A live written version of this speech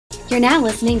You're now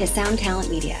listening to Sound Talent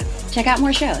Media. Check out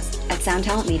more shows at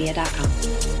soundtalentmedia.com.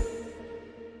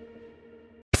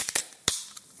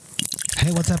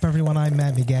 Hey, what's up, everyone? I'm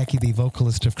Matt Migaki, the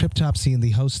vocalist of Cryptopsy and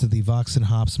the host of the Vox and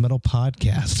Hops Metal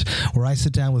Podcast, where I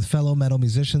sit down with fellow metal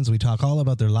musicians. We talk all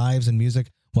about their lives and music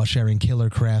while sharing killer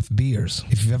craft beers.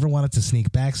 If you've ever wanted to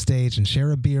sneak backstage and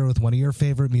share a beer with one of your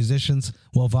favorite musicians,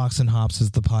 well, Vox and Hops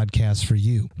is the podcast for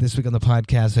you. This week on the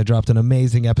podcast, I dropped an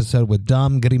amazing episode with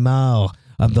Dom Grimal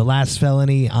of The Last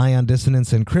Felony, Ion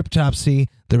Dissonance, and Cryptopsy.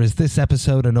 There is this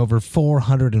episode and over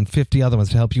 450 other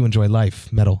ones to help you enjoy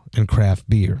life, metal, and craft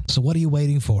beer. So what are you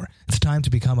waiting for? It's time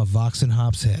to become a Vox and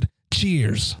Hops head.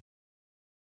 Cheers!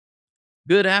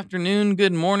 Good afternoon,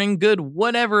 good morning, good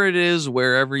whatever it is,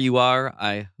 wherever you are.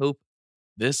 I hope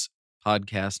this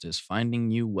podcast is finding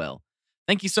you well.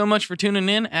 Thank you so much for tuning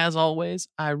in. As always,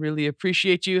 I really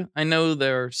appreciate you. I know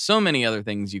there are so many other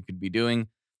things you could be doing,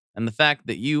 and the fact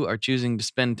that you are choosing to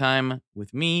spend time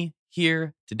with me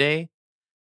here today,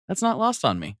 that's not lost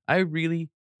on me. I really,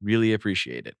 really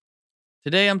appreciate it.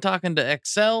 Today I'm talking to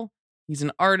Exel. He's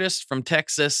an artist from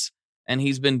Texas, and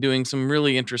he's been doing some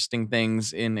really interesting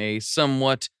things in a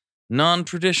somewhat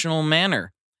non-traditional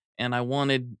manner. And I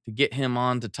wanted to get him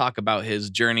on to talk about his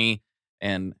journey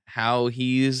and how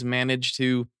he's managed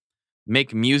to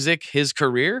make music his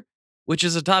career, which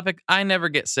is a topic I never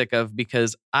get sick of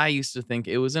because I used to think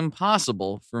it was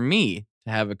impossible for me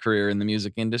to have a career in the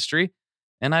music industry.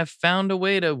 And I've found a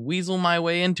way to weasel my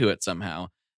way into it somehow.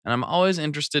 And I'm always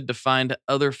interested to find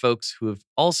other folks who have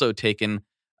also taken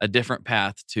a different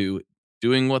path to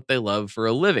doing what they love for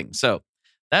a living. So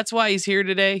that's why he's here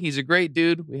today. He's a great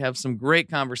dude. We have some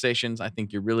great conversations. I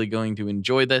think you're really going to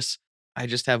enjoy this. I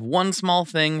just have one small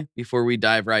thing before we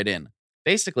dive right in.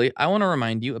 Basically, I want to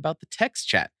remind you about the text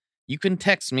chat. You can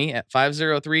text me at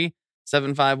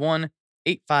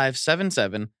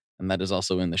 503-751-8577, and that is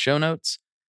also in the show notes.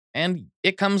 And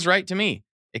it comes right to me.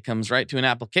 It comes right to an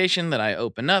application that I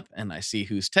open up, and I see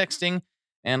who's texting,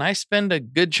 and I spend a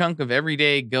good chunk of every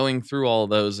day going through all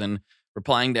those and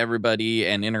replying to everybody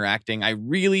and interacting. I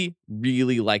really,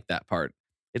 really like that part.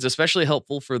 It's especially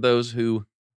helpful for those who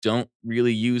don't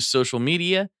really use social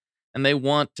media and they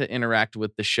want to interact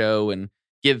with the show and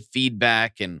give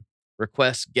feedback and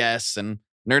request guests and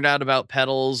nerd out about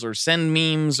pedals or send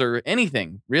memes or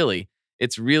anything, really.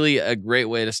 It's really a great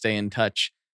way to stay in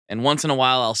touch. And once in a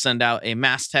while, I'll send out a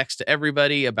mass text to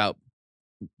everybody about,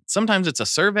 sometimes it's a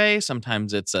survey,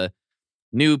 sometimes it's a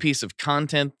new piece of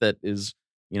content that is,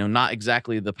 not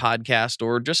exactly the podcast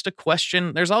or just a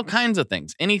question. There's all kinds of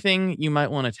things. Anything you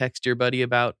might want to text your buddy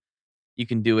about, you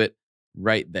can do it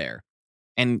right there.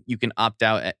 And you can opt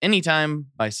out at any time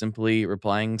by simply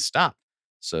replying stop.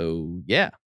 So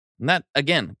yeah, and that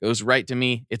again goes right to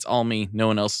me. It's all me. No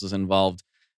one else is involved.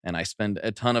 And I spend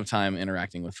a ton of time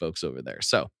interacting with folks over there.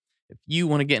 So if you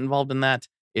want to get involved in that,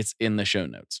 it's in the show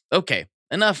notes. Okay,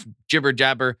 enough jibber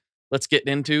jabber. Let's get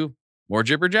into more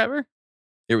jibber jabber.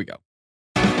 Here we go.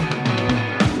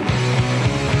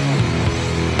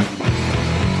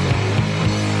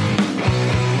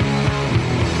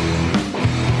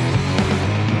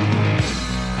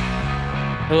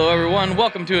 Hello, everyone.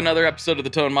 Welcome to another episode of the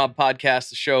Tone Mob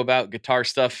Podcast, a show about guitar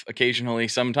stuff occasionally,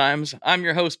 sometimes. I'm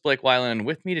your host, Blake Weiland, and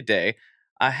with me today,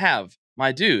 I have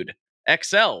my dude,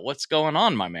 Exel. What's going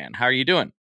on, my man? How are you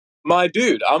doing? My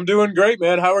dude, I'm doing great,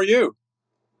 man. How are you?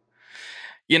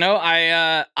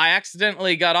 I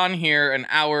accidentally got on here an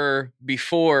hour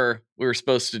before we were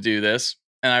supposed to do this,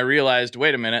 and I realized,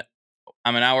 wait a minute,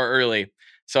 I'm an hour early.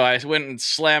 So I went and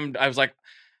slammed.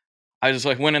 I just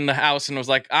went in the house and was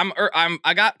like,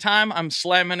 I got time. I'm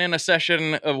slamming in a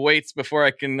session of weights before I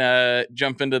can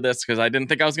jump into this because I didn't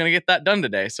think I was going to get that done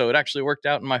today. So it actually worked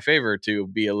out in my favor to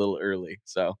be a little early.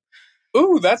 So,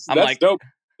 ooh, that's dope.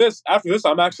 After this,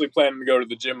 I'm actually planning to go to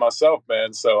the gym myself,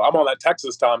 man. So I'm on that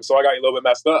Texas time, so I got you a little bit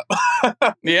messed up.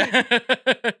 Yeah,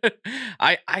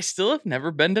 I still have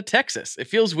never been to Texas. It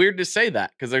feels weird to say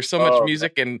that because there's so much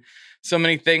music and so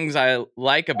many things I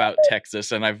like about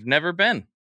Texas, and I've never been.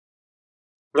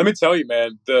 Let me tell you,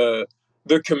 man, the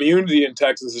community in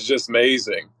Texas is just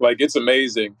amazing. Like, it's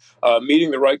amazing.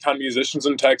 Meeting the right kind of musicians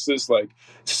in Texas, like,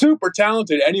 super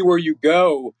talented anywhere you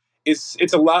go. It's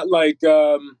a lot like,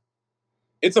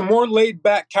 it's a more laid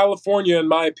back California, in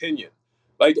my opinion.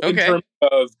 Like, in terms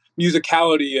of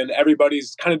musicality, and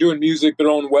everybody's kind of doing music their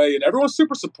own way, and everyone's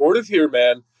super supportive here,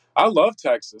 man. I love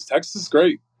Texas. Texas is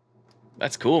great.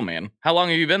 That's cool, man. How long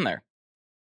have you been there?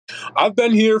 I've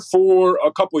been here for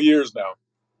a couple years now.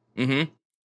 Mm-hmm.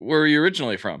 Where were you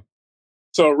originally from?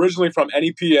 So originally from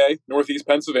NEPA, Northeast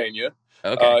Pennsylvania.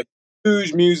 Okay.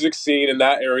 Huge music scene in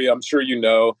that area, I'm sure you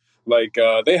know. Like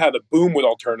they had a boom with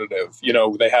alternative. You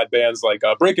know, they had bands like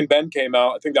Breaking Ben came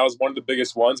out. I think that was one of the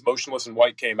biggest ones. Motionless in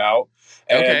White came out,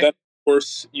 and Okay. then of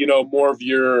course, you know, more of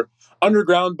your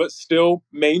underground but still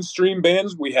mainstream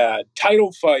bands. We had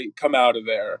Title Fight come out of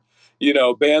there. You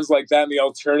know, bands like that in the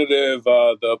alternative,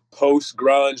 the post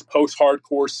grunge, post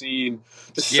hardcore scene.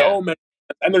 There's Yeah. so many,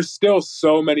 and there's still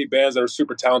so many bands that are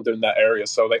super talented in that area.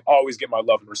 So they always get my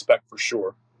love and respect for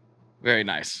sure. Very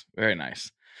nice. Very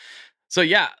nice. So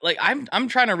yeah, like I'm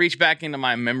trying to reach back into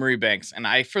my memory banks, and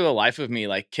I, for the life of me,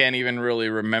 like can't even really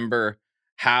remember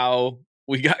how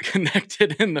we got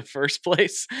connected in the first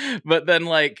place. But then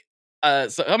so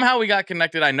somehow we got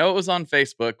connected. I know it was on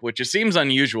Facebook, which just seems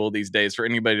unusual these days for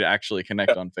anybody to actually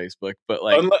connect on Facebook. But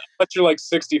like, Unless you're like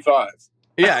 65.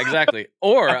 yeah, exactly.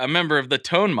 Or a member of the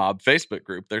Tone Mob Facebook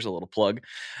group. There's a little plug.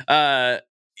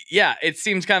 Yeah, it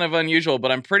seems kind of unusual,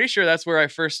 but I'm pretty sure that's where I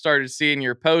first started seeing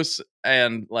your posts.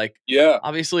 And like, Yeah,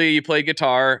 obviously you play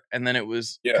guitar, and then it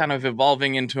was yeah. kind of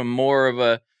evolving into more of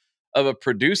a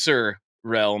producer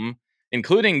realm,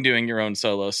 including doing your own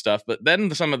solo stuff. But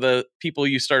then some of the people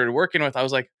you started working with, I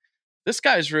was like, this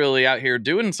guy's really out here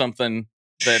doing something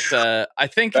that I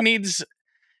think needs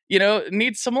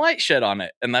some light shed on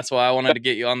it. And that's why I wanted to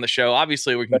get you on the show.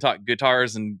 Obviously, we can talk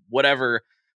guitars and whatever,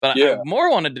 but I Yeah. more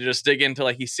wanted to just dig into,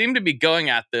 like, you seem to be going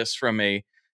at this from a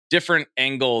different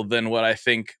angle than what I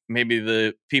think maybe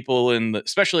the people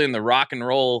especially in the rock and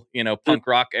roll, punk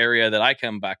rock area that I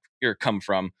come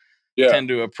from, Yeah. tend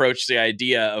to approach the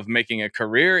idea of making a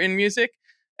career in music.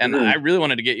 And I really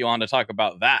wanted to get you on to talk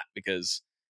about that because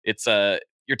it's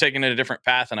you're taking it a different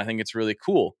path, and I think it's really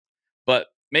cool. But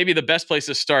maybe the best place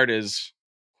to start is,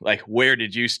 like, where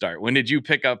did you start? When did you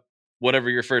pick up whatever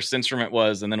your first instrument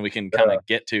was? And then we can kind of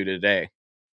get to today.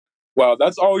 Wow,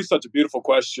 that's always such a beautiful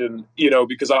question,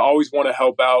 because I always want to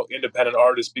help out independent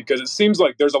artists, because it seems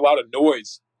like there's a lot of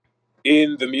noise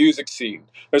in the music scene.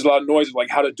 There's a lot of noise of like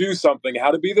how to do something,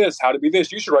 how to be this, how to be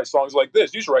this. You should write songs like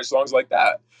this. You should write songs like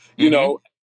that.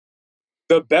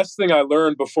 The best thing I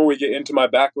learned before we get into my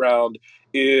background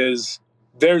is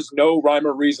there's no rhyme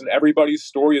or reason. Everybody's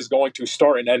story is going to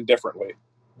start and end differently.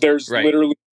 There's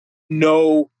literally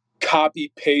no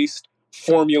copy paste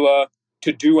formula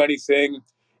to do anything.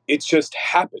 It just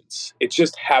happens. It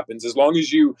just happens. As long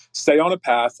as you stay on a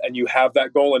path and you have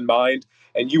that goal in mind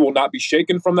and you will not be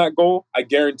shaken from that goal, I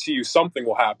guarantee you something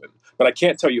will happen. But I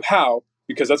can't tell you how,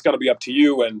 because that's going to be up to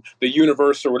you and the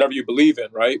universe or whatever you believe in,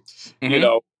 right?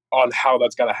 On how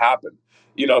that's going to happen.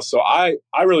 So I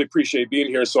really appreciate being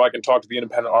here so I can talk to the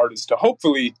independent artists to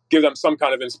hopefully give them some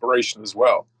kind of inspiration as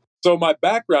well. So my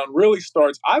background really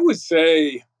starts, I would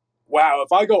say, wow,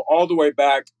 if I go all the way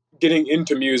back getting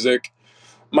into music,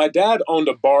 my dad owned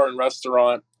a bar and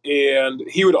restaurant, and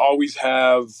he would always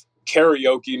have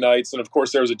karaoke nights. And of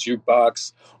course, there was a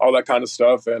jukebox, all that kind of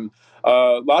stuff. And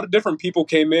a lot of different people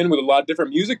came in with a lot of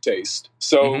different music taste.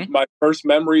 So my first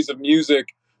memories of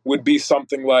music would be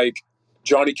something like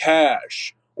Johnny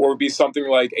Cash, or would be something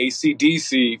like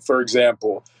AC/DC, for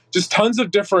example. Just tons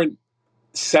of different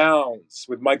sounds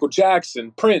with Michael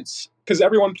Jackson, Prince, because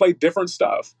everyone played different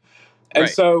stuff. And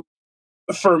so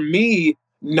for me,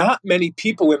 not many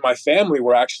people in my family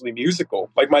were actually musical.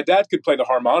 Like, my dad could play the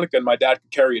harmonica and my dad could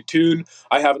carry a tune.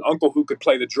 I have an uncle who could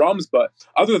play the drums, but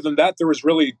other than that, there was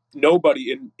really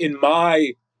nobody in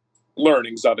my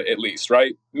learnings of it, at least,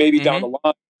 right? Maybe down the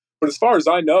line. But as far as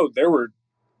I know, there were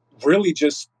really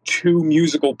just two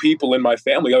musical people in my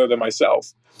family other than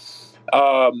myself.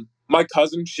 My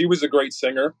cousin, she was a great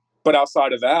singer, but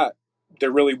outside of that, there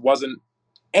really wasn't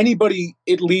anybody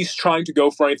at least trying to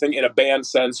go for anything in a band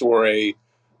sense or a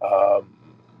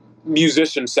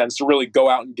musician sense to really go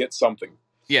out and get something.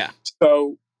 Yeah.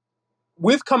 So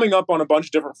with coming up on a bunch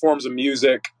of different forms of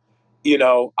music,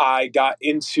 I got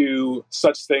into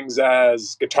such things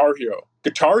as Guitar Hero.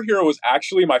 Guitar Hero was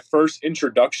actually my first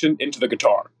introduction into the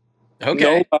guitar.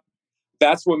 Okay.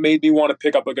 That's what made me want to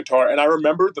pick up a guitar. And I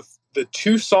remember the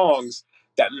two songs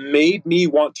that made me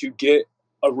want to get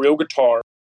a real guitar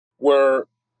were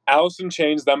Alice in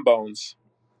Chains' Them Bones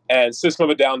and System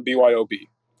of a Down BYOB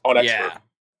on Expert.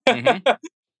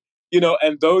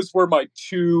 And those were my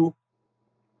two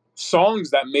songs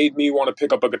that made me want to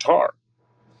pick up a guitar.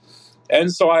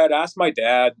 And so I had asked my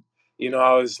dad,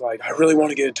 I was like, I really want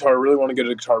to get a guitar, I really want to get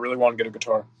a guitar, I really want to get a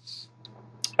guitar.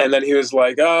 And then he was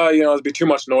like, it'd be too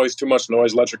much noise,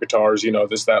 electric guitars,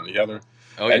 this, that, and the other.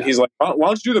 And he's like, why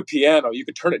don't you do the piano? You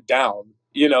could turn it down,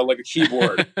 like a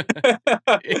keyboard.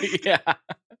 Yeah.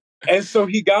 And so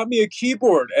he got me a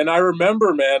keyboard. And I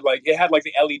remember, man, like, it had like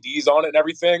the LEDs on it and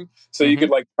everything. So you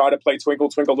could like try to play Twinkle,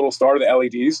 Twinkle, Little Star, the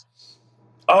LEDs.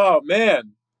 Oh,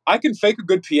 man. I can fake a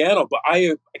good piano, but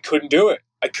I couldn't do it.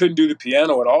 I couldn't do the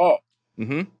piano at all.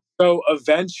 Mm-hmm. So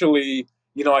eventually,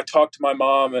 I talked to my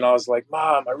mom and I was like,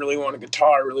 Mom, I really want a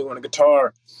guitar. I really want a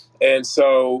guitar. And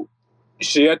so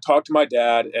she had talked to my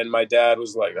dad, and my dad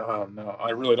was like, oh, no,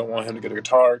 I really don't want him to get a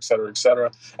guitar, et cetera, et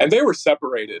cetera. And they were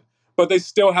separated, but they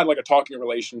still had like a talking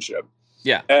relationship.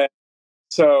 Yeah. And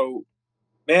so,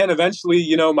 man,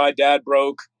 eventually, my dad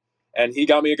broke and he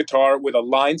got me a guitar with a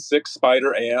Line 6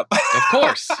 Spider amp. Of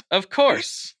course. Of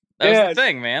course. That was the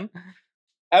thing, man.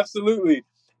 Absolutely.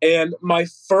 And my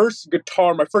first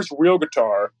real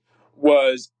guitar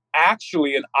was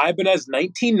actually an Ibanez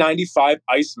 1995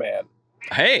 Iceman.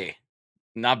 Hey,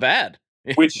 not bad.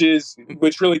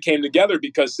 which really came together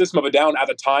because System of a Down at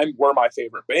the time were my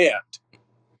favorite band.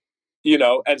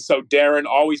 And so Darren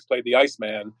always played the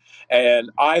Iceman, and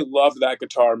I loved that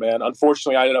guitar, man.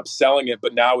 Unfortunately, I ended up selling it,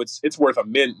 but now it's worth a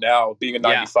mint now, being a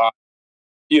 95.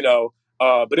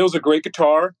 But it was a great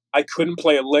guitar. I couldn't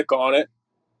play a lick on it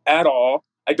at all.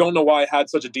 I don't know why I had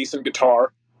such a decent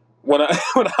guitar when I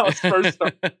was first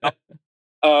starting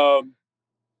out.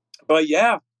 But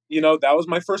yeah, that was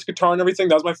my first guitar and everything.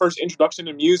 That was my first introduction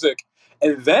to music.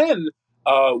 And then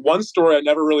one story I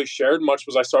never really shared much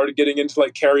was I started getting into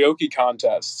like karaoke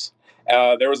contests.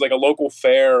 There was like a local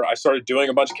fair. I started doing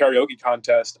a bunch of karaoke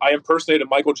contests. I impersonated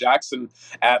Michael Jackson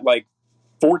at like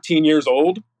 14 years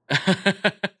old.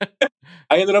 I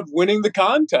ended up winning the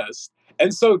contest.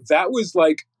 And so that was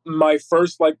like my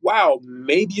first like, wow,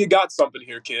 maybe you got something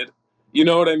here, kid. You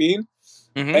know what I mean?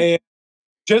 Mm-hmm. And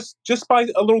just by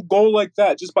a little goal like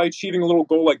that, just by achieving a little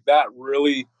goal like that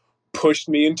really pushed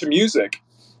me into music.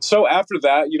 So after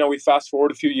that, we fast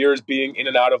forward a few years being in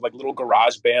and out of like little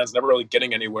garage bands, never really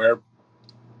getting anywhere.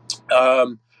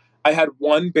 I had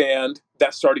one band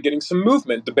that started getting some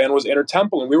movement. The band was Inner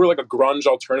Temple, and we were like a grunge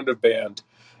alternative band.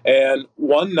 And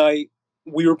one night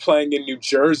we were playing in New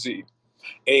Jersey,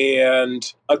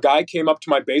 and a guy came up to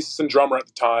my bassist and drummer at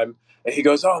the time, and he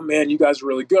goes, "Oh man, you guys are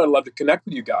really good. I'd love to connect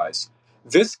with you guys."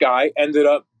 This guy ended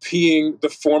up being the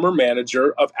former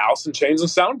manager of Alice in Chains and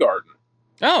Soundgarden.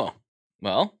 Oh,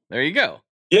 well, there you go.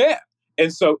 Yeah.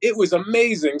 And so it was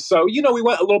amazing. So, we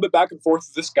went a little bit back and forth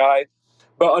with this guy,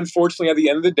 but unfortunately at the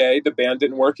end of the day, the band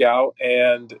didn't work out,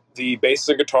 and the bassist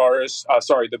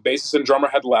and drummer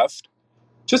had left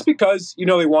just because,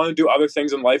 they want to do other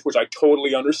things in life, which I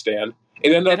totally understand.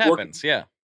 It happens, yeah.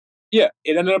 Yeah,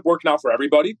 it ended up working out for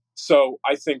everybody. So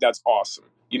I think that's awesome.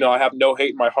 I have no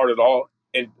hate in my heart at all.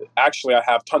 And actually, I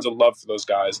have tons of love for those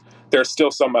guys. They're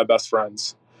still some of my best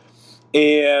friends.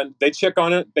 And they check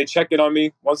in on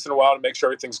me once in a while to make sure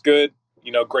everything's good.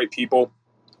 Great people.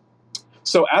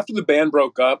 So after the band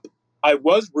broke up, I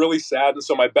was really sad. And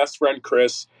so my best friend,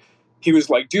 Chris, he was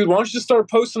like, dude, why don't you just start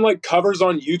posting like covers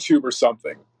on YouTube or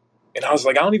something? And I was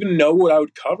like, I don't even know what I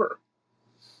would cover.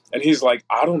 And he's like,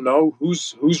 I don't know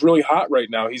who's really hot right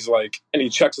now. He's like, and he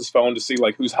checks his phone to see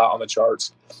like who's hot on the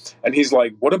charts. And he's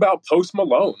like, what about Post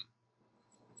Malone?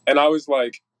 And I was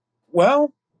like,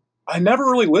 well, I never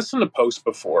really listened to Post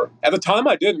before. At the time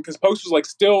I didn't, because Post was like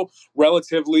still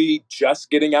relatively just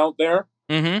getting out there.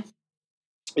 Mm-hmm.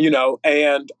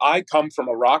 And I come from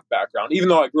a rock background. Even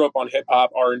though I grew up on hip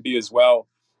hop, R&B as well,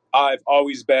 I've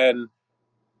always been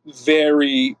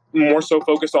very more so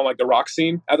focused on like the rock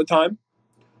scene at the time.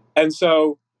 And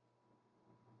so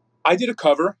I did a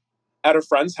cover at a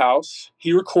friend's house.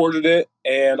 He recorded it,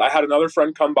 and I had another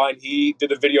friend come by, and he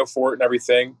did a video for it and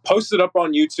everything. Posted it up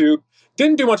on YouTube.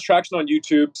 Didn't do much traction on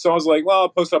YouTube, so I was like, well, I'll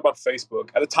post it up on Facebook.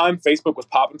 At the time, Facebook was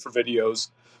popping for videos.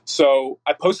 So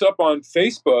I posted up on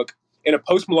Facebook in a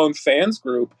Post Malone fans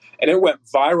group, and it went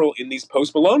viral in these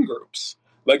Post Malone groups.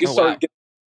 Like, it started getting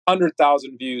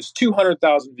 100,000 views,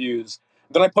 200,000 views.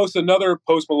 Then I posted another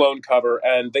Post Malone cover,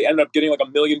 and they ended up getting like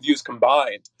 1 million views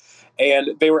combined.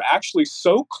 And they were actually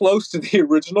so close to the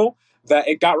original that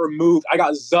it got removed. I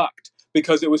got zucked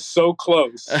because it was so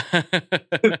close to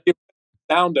the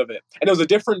sound of it. And it was a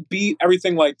different beat,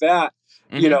 everything like that,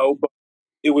 but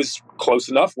it was close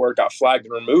enough where it got flagged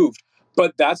and removed.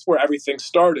 But that's where everything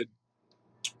started.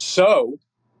 So,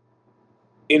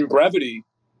 in brevity,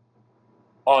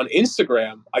 on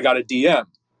Instagram, I got a DM.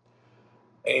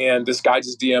 And this guy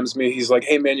just DMs me. He's like,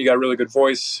 hey, man, you got a really good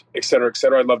voice, et cetera, et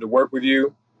cetera. I'd love to work with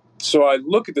you. So I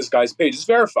look at this guy's page. It's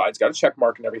verified. It's got a check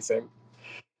mark and everything.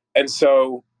 And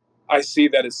so I see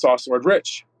that it's Sauce Lord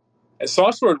Rich. And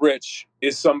Sauce Lord Rich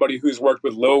is somebody who's worked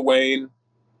with Lil Wayne,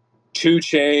 2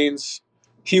 Chainz.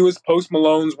 He was Post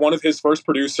Malone's one of his first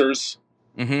producers.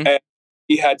 Mm-hmm. And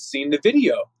he had seen the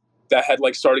video that had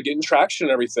like started getting traction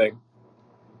and everything.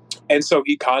 And so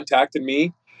he contacted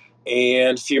me.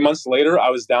 And a few months later, I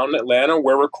was down in Atlanta.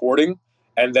 We're recording.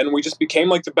 And then we just became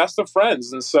like the best of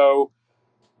friends. And so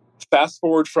fast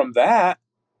forward from that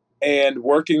and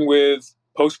working with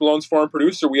Post Malone's foreign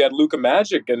producer, we had Luca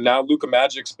Magic, and now Luca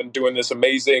Magic's been doing this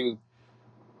amazing,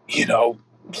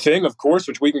 thing, of course,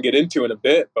 which we can get into in a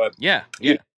bit, but Yeah.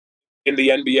 in the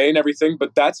NBA and everything.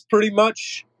 But that's pretty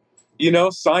much,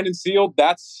 signed and sealed.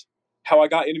 That's how I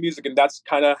got into music, and that's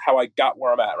kind of how I got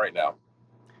where I'm at right now.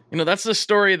 That's the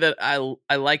story that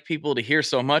I like people to hear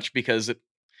so much, because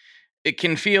it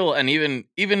can feel, and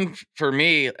even for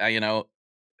me,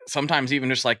 sometimes even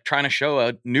just like trying to show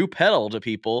a new pedal to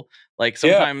people. Like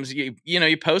sometimes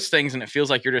you post things and it feels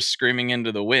like you're just screaming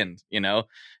into the wind,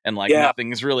 and like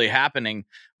nothing's really happening.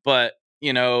 But,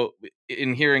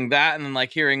 in hearing that, and then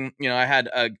like hearing, I had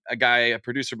a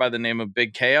producer by the name of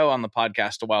Big KO on the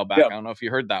podcast a while back. I don't know if you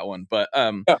heard that one, but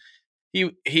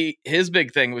his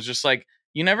big thing was just like,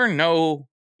 you never know,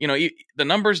 the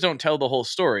numbers don't tell the whole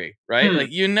story, right?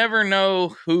 Like you never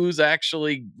know who's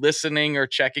actually listening or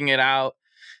checking it out.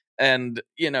 And,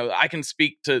 I can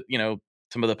speak to,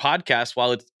 some of the podcasts,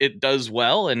 while it does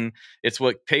well and it's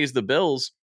what pays the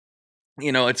bills,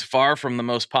 it's far from the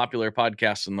most popular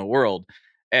podcast in the world.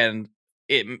 And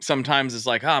it sometimes is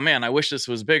like, oh man, I wish this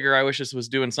was bigger. I wish this was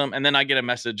doing something. And then I get a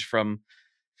message from,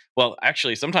 well,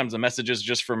 actually, sometimes the messages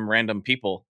just from random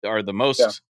people are the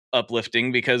most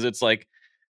uplifting, because it's like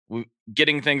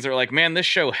getting things that are like, man, this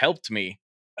show helped me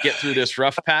get through this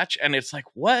rough patch. And it's like,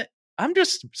 what? I'm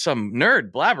just some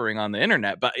nerd blabbering on the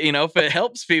internet. But, if it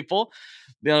helps people,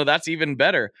 that's even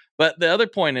better. But the other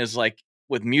point is, like,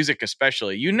 with music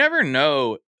especially, you never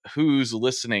know who's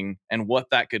listening and what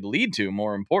that could lead to,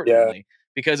 more importantly,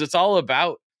 because it's all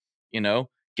about,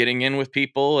 getting in with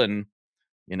people and,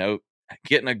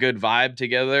 getting a good vibe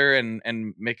together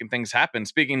and making things happen.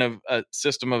 Speaking of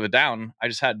System of a Down, I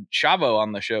just had Shavo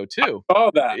on the show too. I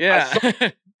saw that.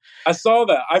 Yeah. I saw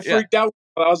that. I freaked out.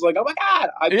 I was like, oh my God.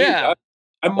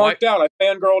 I marked out. I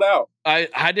fangirled out.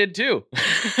 I did too.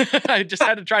 I just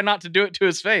had to try not to do it to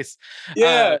his face.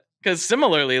 Yeah. Because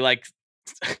similarly, like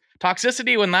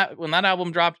Toxicity, when that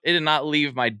album dropped, it did not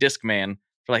leave my Discman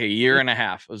for like a year and a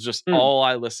half. It was just all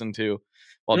I listened to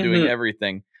while doing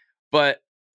everything. But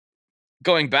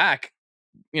going back,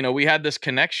 we had this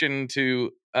connection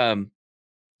to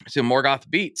Morgoth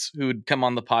Beats, who'd come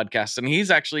on the podcast, and he's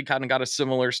actually kind of got a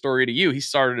similar story to you. He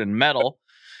started in metal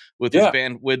with his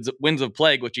band Winds of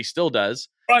Plague, which he still does.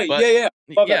 Right. But,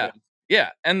 yeah.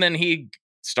 And then he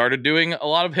started doing a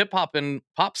lot of hip hop and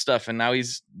pop stuff, and now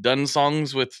he's done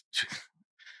songs with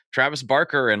Travis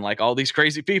Barker and like all these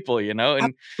crazy people, and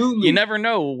Absolutely. You never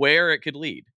know where it could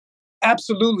lead.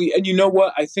 Absolutely. And you know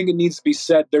what? I think it needs to be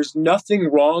said. There's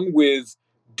nothing wrong with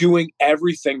doing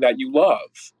everything that you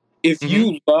love. If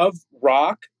you love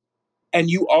rock and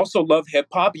you also love hip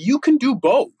hop, you can do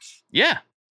both. Yeah.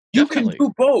 You Definitely. can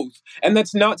do both. And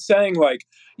that's not saying like,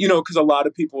 because a lot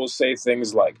of people will say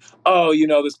things like, oh,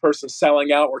 this person's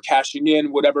selling out or cashing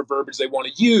in, whatever verbiage they want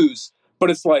to use.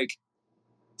 But it's like,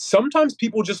 sometimes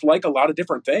people just like a lot of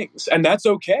different things, and that's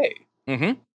okay.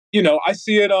 I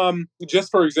see it, just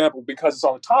for example, because it's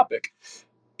on the topic,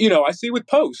 I see with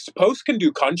Post. Post can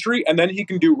do country, and then he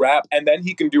can do rap, and then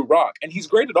he can do rock. And he's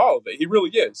great at all of it. He really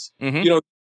is. A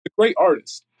great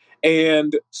artist.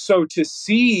 And so to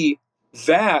see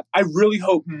that, I really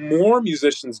hope more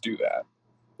musicians do that.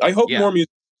 I hope more musicians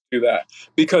do that,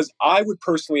 because I would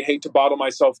personally hate to bottle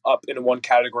myself up in one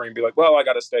category and be like, well, I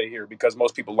got to stay here because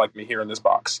most people like me here in this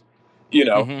box,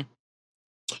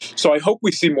 So I hope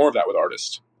we see more of that with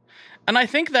artists. And I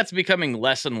think that's becoming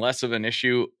less and less of an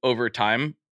issue over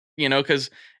time,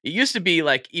 because it used to be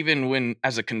like, even when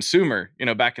as a consumer,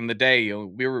 back in the day,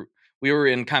 we were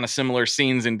in kind of similar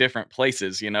scenes in different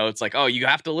places. It's like, oh, you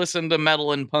have to listen to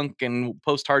metal and punk and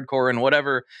post-hardcore and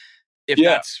whatever. If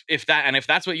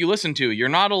that's what you listen to, you're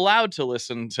not allowed to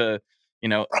listen to,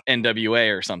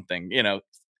 NWA or something,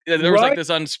 There was like this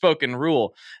unspoken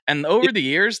rule. And over the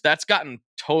years, that's gotten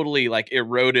totally like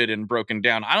eroded and broken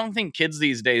down. I don't think kids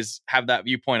these days have that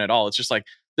viewpoint at all. It's just like,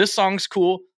 this song's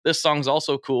cool, this song's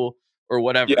also cool, or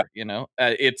whatever,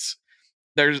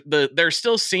 there's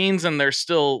still scenes and there's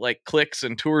still like cliques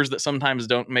and tours that sometimes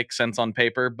don't make sense on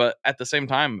paper. But at the same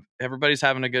time, everybody's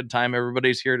having a good time.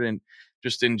 Everybody's here to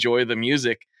just enjoy the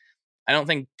music. I don't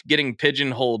think getting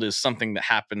pigeonholed is something that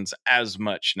happens as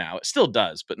much now. It still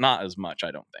does, but not as much,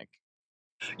 I don't think.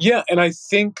 Yeah, and I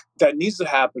think that needs to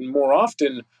happen more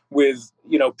often with,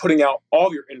 putting out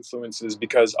all your influences,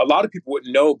 because a lot of people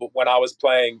wouldn't know, but when I was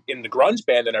playing in the grunge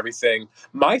band and everything,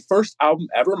 my first album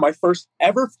ever, my first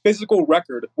ever physical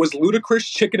record was Ludacris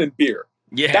Chicken and Beer.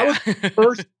 Yeah. That was the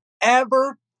first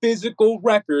ever physical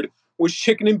record, was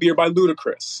Chicken and Beer by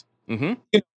Ludacris.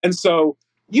 And so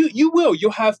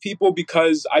You'll have people,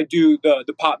 because I do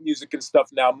the pop music and stuff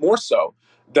now more so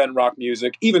than rock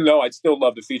music, even though I'd still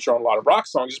love to feature on a lot of rock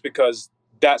songs just because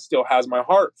that still has my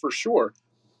heart for sure.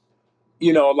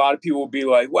 A lot of people will be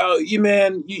like, well,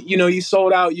 you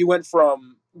sold out. You went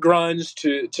from grunge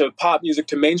to pop music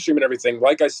to mainstream and everything.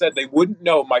 Like I said, they wouldn't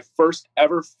know my first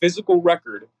ever physical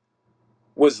record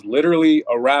was literally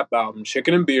a rap album,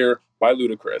 Chicken and Beer by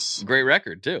Ludacris. Great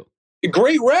record, too.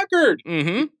 Great record.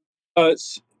 Mm-hmm.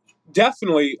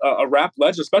 Definitely a rap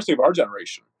legend, especially of our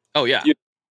generation. Oh, yeah.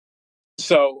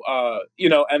 So,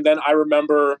 and then I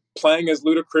remember playing as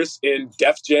Ludacris in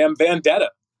Def Jam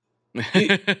Vendetta.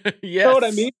 Yes. You know what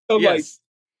I mean? So, yes.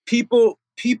 like,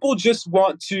 people just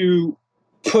want to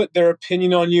put their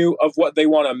opinion on you of what they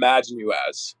want to imagine you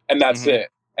as. And that's it.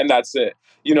 And that's it.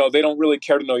 They don't really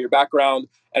care to know your background,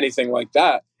 anything like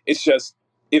that. It's just,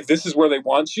 if this is where they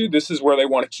want you, this is where they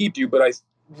want to keep you. But I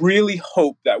really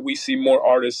hope that we see more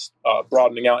artists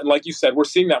broadening out. And like you said, we're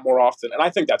seeing that more often. And I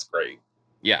think that's great.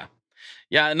 Yeah.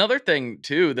 Yeah. Another thing,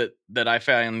 too, that I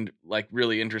found like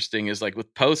really interesting is like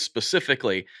with Post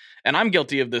specifically, and I'm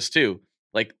guilty of this, too.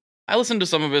 Like, I listened to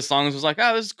some of his songs, was like,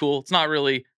 oh, this is cool. It's not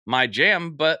really my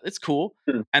jam, but it's cool.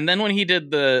 And then when he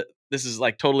did this is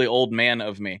like totally old man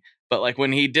of me, but like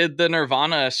when he did the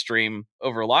Nirvana stream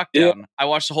over lockdown, I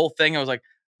watched the whole thing. I was like,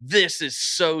 this is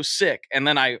so sick. And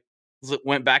then I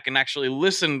went back and actually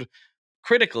listened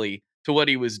critically to what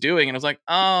he was doing. And I was like,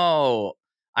 oh,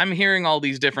 I'm hearing all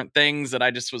these different things that I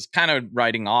just was kind of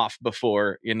writing off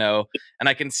before, and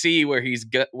I can see where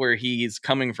he's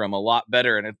coming from a lot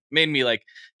better. And it made me like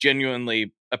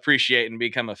genuinely appreciate and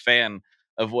become a fan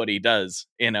of what he does,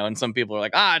 and some people are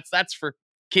like, that's for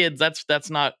kids. That's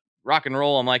not rock and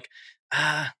roll. I'm like,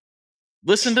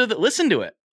 listen to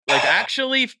it. Like,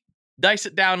 actually dice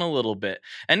it down a little bit.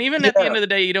 And even at the end of the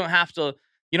day, you don't have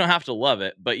to love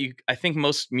it, but I think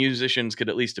most musicians could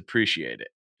at least appreciate it,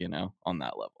 on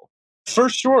that level. For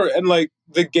sure. And like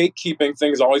the gatekeeping thing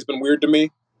has always been weird to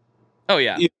me. Oh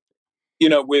yeah.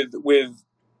 With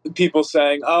people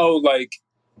saying, oh, like,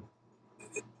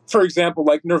 for example,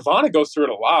 like Nirvana goes through it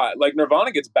a lot. Like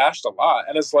Nirvana gets bashed a lot.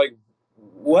 And it's like,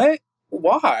 what?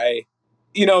 Why?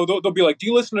 They'll be like, do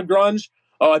you listen to grunge?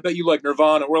 Oh, I bet you like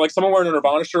Nirvana. Or like someone wearing a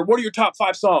Nirvana shirt. What are your top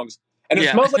 5 songs? And it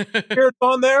smells like Spirit's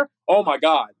on there. Oh my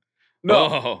God.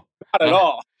 No, not at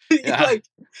all. Yeah. Like,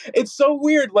 it's so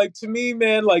weird. Like, to me,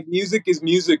 man, like, music is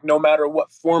music no matter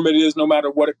what form it is, no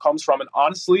matter what it comes from. And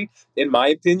honestly, in my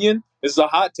opinion, this is a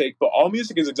hot take, but all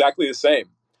music is exactly the same.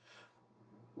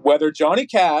 Whether Johnny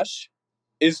Cash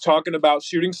is talking about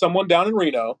shooting someone down in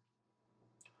Reno,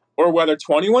 or whether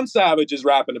 21 Savage is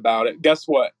rapping about it, guess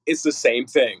what? It's the same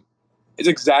thing. It's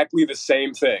exactly the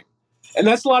same thing. And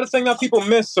that's a lot of things that people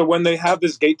miss. So when they have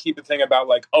this gatekeeper thing about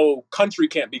like, oh, country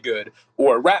can't be good,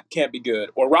 or rap can't be good,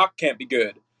 or rock can't be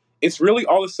good, it's really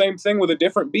all the same thing with a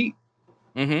different beat.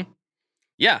 Mm-hmm.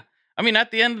 Yeah. I mean,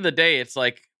 at the end of the day, it's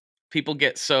like people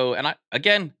get so, and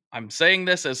I'm saying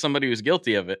this as somebody who's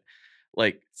guilty of it.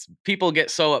 Like, people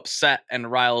get so upset and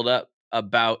riled up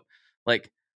about like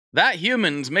that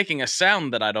human's making a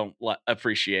sound that I don't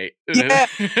appreciate. Yeah.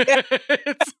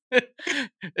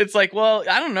 It's like, well,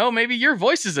 I don't know. Maybe your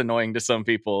voice is annoying to some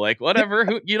people. Like, whatever.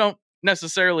 Who you don't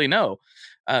necessarily know.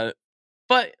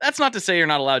 But that's not to say you're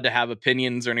not allowed to have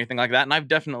opinions or anything like that. And I've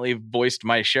definitely voiced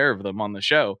my share of them on the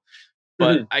show.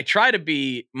 But I try to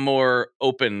be more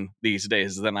open these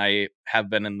days than I have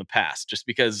been in the past, just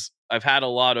because I've had a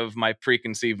lot of my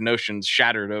preconceived notions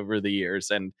shattered over the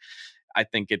years. And I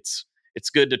think it's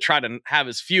good to try to have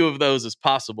as few of those as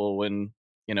possible when,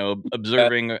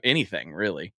 observing anything,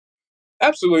 really.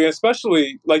 Absolutely.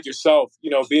 Especially like yourself,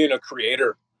 being a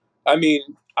creator. I mean,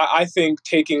 I think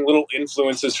taking little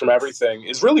influences from everything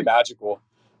is really magical,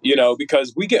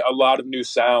 because we get a lot of new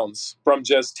sounds from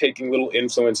just taking little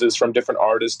influences from different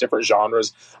artists, different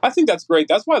genres. I think that's great.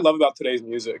 That's what I love about today's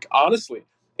music, honestly,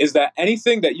 is that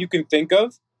anything that you can think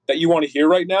of that you want to hear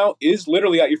right now is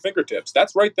literally at your fingertips.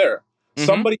 That's right there. Mm-hmm.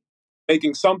 Somebody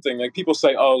making something. Like, people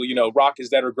say, oh, rock is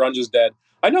dead or grunge is dead.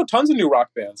 I know tons of new rock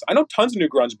bands. I know tons of new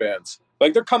grunge bands.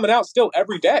 Like, they're coming out still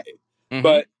every day. Mm-hmm.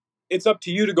 But it's up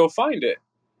to you to go find it.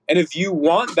 And if you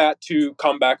want that to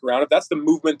come back around, if that's the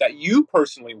movement that you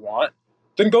personally want,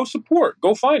 then go support,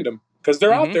 go find them, because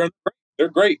they're out there and they're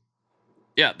great.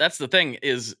 Yeah, that's the thing,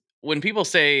 is when people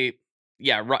say,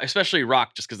 especially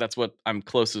rock, just because that's what I'm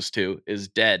closest to, is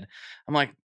dead. I'm like,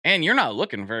 man, you're not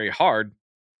looking very hard.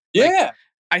 Yeah. Like,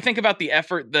 I think about the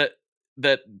effort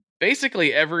that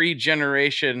basically every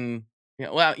generation,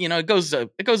 it goes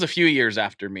a few years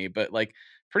after me, but like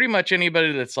pretty much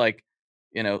anybody that's like,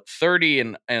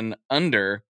 30 and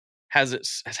under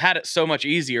has had it so much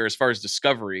easier as far as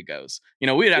discovery goes.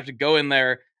 We'd have to go in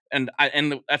there, and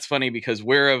that's funny because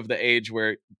we're of the age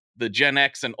where the Gen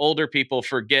X and older people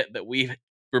forget that we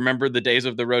remember the days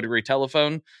of the rotary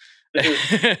telephone.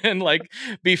 And like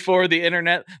before the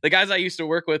internet, the guys I used to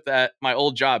work with at my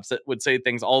old jobs that would say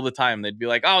things all the time. They'd be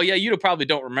like, "Oh yeah, you probably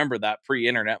don't remember that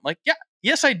pre-internet." I'm like, "Yeah,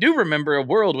 yes, I do remember a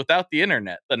world without the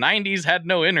internet. The 90s had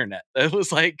no internet." It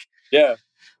was like, yeah.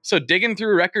 So digging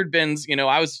through record bins,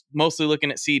 I was mostly looking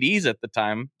at CDs at the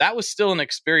time. That was still an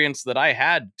experience that I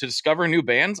had to discover new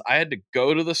bands. I had to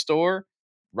go to the store,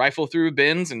 rifle through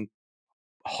bins, and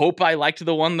hope I liked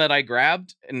the one that I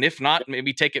grabbed. And if not,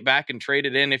 maybe take it back and trade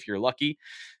it in if you're lucky.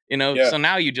 So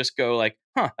now you just go like,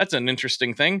 that's an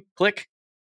interesting thing. Click.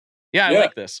 Yeah, I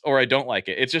like this, or I don't like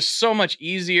it. It's just so much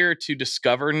easier to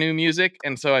discover new music.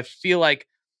 And so I feel like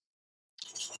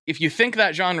if you think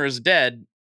that genre is dead,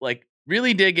 like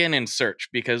really dig in and search,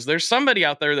 because there's somebody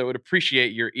out there that would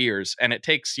appreciate your ears, and it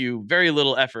takes you very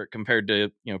little effort compared to,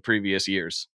 previous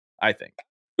years, I think.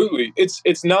 Absolutely.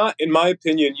 It's not, in my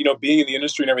opinion, being in the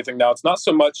industry and everything now, it's not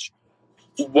so much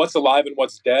what's alive and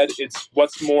what's dead. It's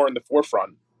what's more in the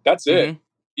forefront. That's it.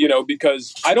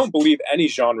 Because I don't believe any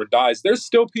genre dies. There's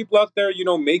still people out there,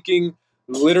 making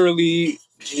literally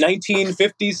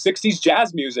 1950s, 60s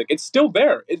jazz music. It's still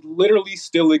there. It literally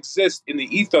still exists in the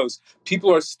ethos.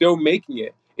 People are still making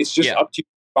it. It's just up to you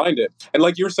to find it. And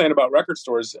like you were saying about record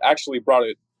stores, actually brought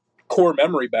a core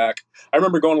memory back. I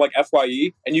remember going to like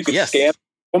FYE, and you could scan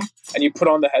them, and you put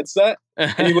on the headset,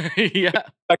 and you look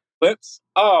at clips.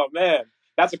 Oh man,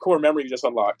 that's a core memory you just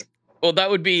unlocked. Well,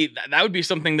 that would be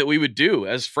something that we would do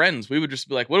as friends. We would just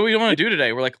be like, "What do we want to do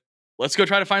today?" We're like, "Let's go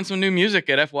try to find some new music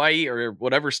at FYE or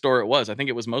whatever store it was." I think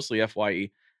it was mostly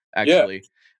FYE, actually. Yeah.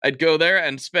 I'd go there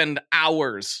and spend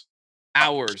hours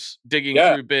digging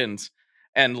through bins,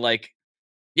 and like,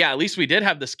 at least we did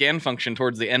have the scan function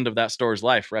towards the end of that store's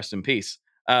life. Rest in peace.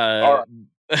 All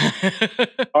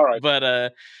right.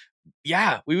 But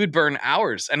we would burn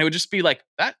hours, and it would just be like,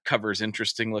 that cover's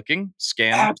interesting looking.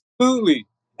 Scan. Absolutely.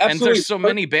 And there's so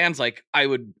many bands, like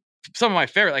some of my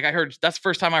favorite, like that's the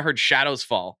first time I heard Shadows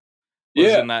Fall.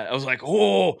 In that. I was like,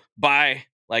 oh, bye.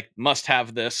 Like, must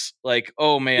have this. Like,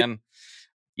 oh man.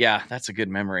 Yeah, that's a good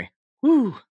memory.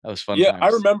 Whew. That was fun. Yeah,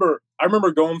 times. I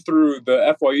remember going through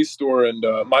the FYE store, and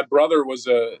my brother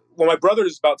my brother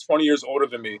is about 20 years older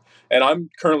than me, and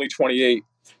I'm currently 28.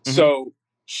 Mm-hmm. So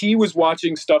he was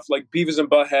watching stuff like Beavis and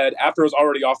Butthead after it was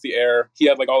already off the air. He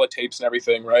had like all the tapes and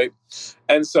everything, right?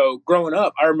 And so growing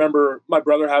up, I remember my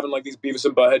brother having like these Beavis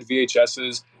and Butthead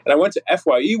VHSs, and I went to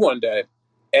FYE one day,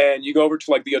 and you go over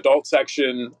to like the adult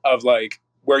section of like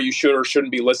where you should or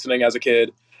shouldn't be listening as a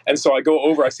kid. And so I go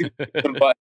over, I see Beavis and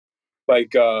Butthead,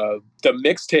 like the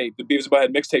mixtape, the Beavis and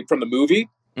Butthead mixtape from the movie.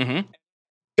 Mm-hmm.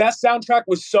 That soundtrack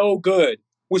was so good.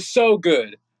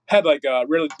 Had like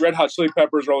Red Hot Chili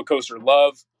Peppers, Roller Coaster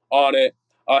Love on it.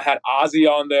 Had Ozzy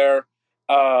on there.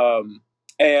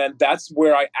 And that's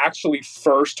where I actually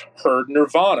first heard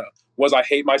Nirvana. Was I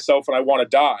Hate Myself and I Want to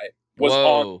Die. Was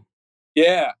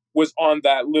on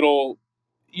that little,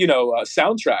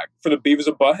 soundtrack for the Beavis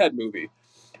and Butthead movie.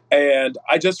 And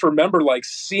I just remember like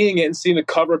seeing it and seeing the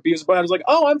cover of Beavis and Butthead. I was like,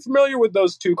 oh, I'm familiar with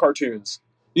those two cartoons.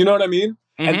 You know what I mean?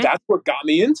 Mm-hmm. And that's what got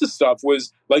me into stuff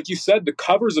was, like you said, the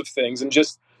covers of things and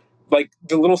just like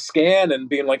the little scan and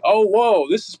being like, oh, whoa,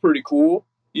 this is pretty cool.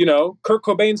 Kurt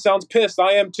Cobain sounds pissed.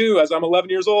 I am too, as I'm 11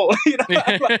 years old.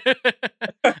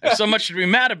 There's so much to be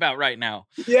mad about right now.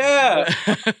 Yeah.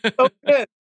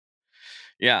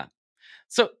 Yeah.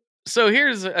 So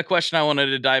here's a question I wanted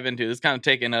to dive into. This kind of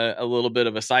taking a little bit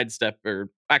of a sidestep, or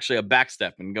actually a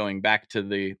backstep, and going back to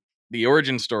the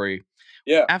origin story.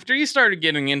 Yeah. After you started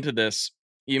getting into this,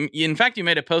 you in fact, you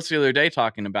made a post the other day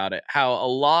talking about it, how a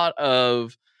lot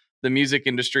of the music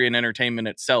industry and entertainment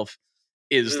itself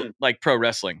is like pro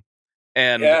wrestling.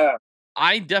 And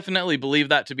I definitely believe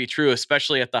that to be true,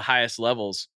 especially at the highest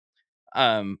levels.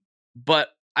 But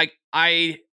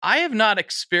I have not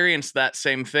experienced that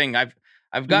same thing.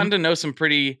 I've gotten to know some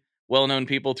pretty well-known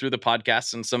people through the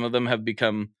podcast, and some of them have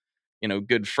become,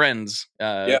 good friends,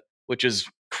 which is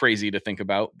crazy to think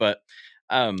about. But,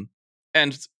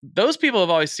 and those people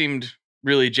have always seemed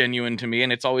really genuine to me,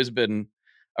 and it's always been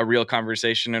a real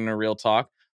conversation and a real talk.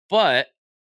 But,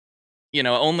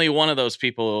 only one of those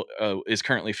people is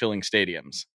currently filling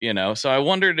stadiums, So I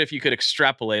wondered if you could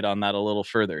extrapolate on that a little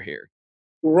further here.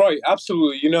 Right.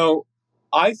 Absolutely.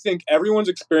 I think everyone's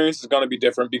experience is going to be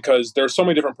different because there's so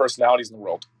many different personalities in the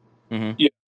world. Mm-hmm.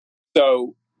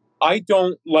 So I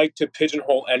don't like to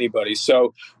pigeonhole anybody.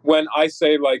 So when I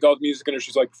say like, oh, the music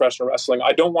industry is like professional wrestling,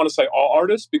 I don't want to say all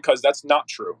artists because that's not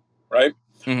true. Right.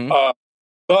 Mm-hmm.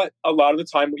 But a lot of the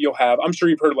time, what you'll have, I'm sure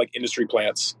you've heard of like industry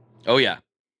plants. Oh, yeah.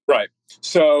 Right.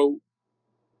 So,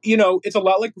 it's a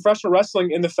lot like professional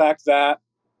wrestling in the fact that,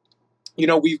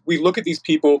 we look at these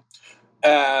people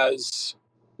as,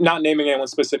 not naming anyone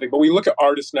specific, but we look at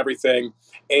artists and everything,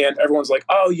 and everyone's like,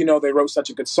 oh, they wrote such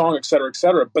a good song, et cetera, et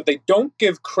cetera. But they don't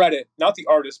give credit, not the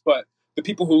artist, but the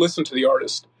people who listen to the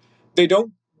artist. They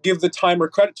don't give the time or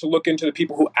credit to look into the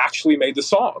people who actually made the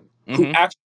song, who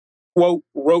actually, quote,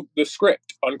 wrote the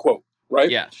script, unquote,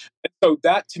 right? Yeah. And so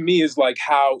that to me is like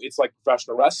how it's like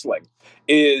professional wrestling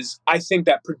is. I think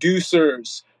that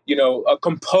producers,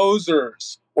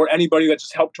 composers, or anybody that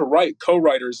just helped to write,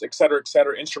 co-writers, et cetera,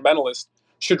 instrumentalists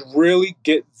should really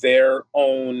get their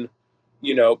own,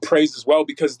 praise as well,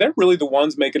 because they're really the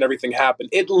ones making everything happen.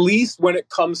 At least when it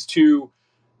comes to,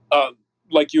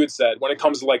 like you had said, when it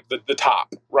comes to like the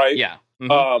top, right? Yeah.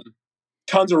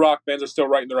 Tons of rock bands are still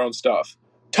writing their own stuff.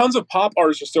 Tons of pop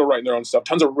artists are still writing their own stuff.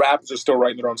 Tons of rappers are still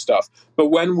writing their own stuff.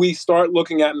 But when we start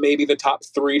looking at maybe the top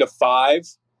 3 to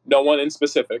 5, no one in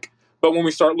specific, but when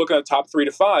we start looking at the top 3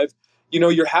 to 5,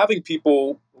 you're having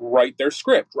people write their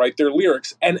script, write their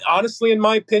lyrics. And honestly, in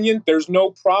my opinion, there's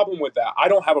no problem with that. I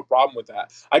don't have a problem with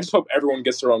that. I just hope everyone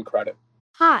gets their own credit.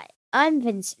 Hi, I'm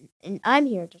Vincent, and I'm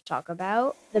here to talk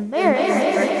about the Maris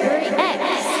Mercury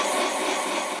X.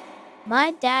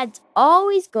 My dad's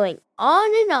always going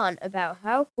on about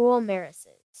how cool Maris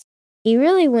is. He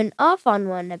really went off on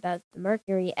one about the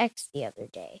Mercury X the other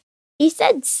day. He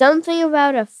said something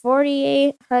about a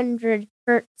 4800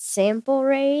 hertz sample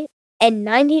rate and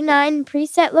 99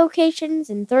 preset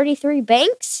locations in 33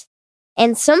 banks,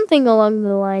 and something along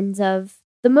the lines of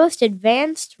the most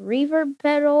advanced reverb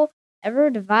pedal ever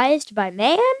devised by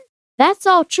man? That's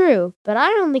all true, but I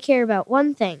only care about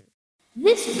one thing.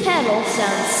 This pedal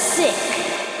sounds sick.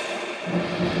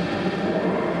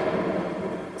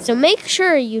 So make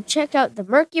sure you check out the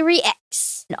Mercury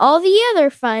X and all the other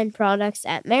fine products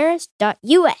at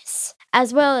maris.us,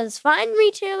 as well as fine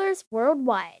retailers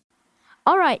worldwide.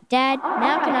 All right, Dad,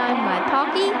 now can I have my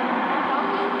Pocky?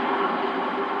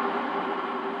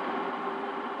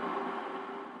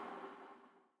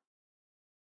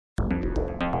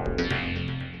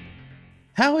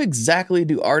 How exactly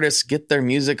do artists get their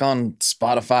music on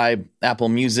Spotify, Apple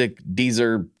Music,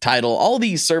 Deezer, Tidal, all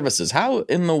these services? How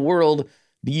in the world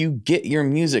do you get your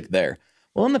music there?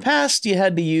 Well, in the past, you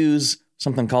had to use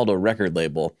something called a record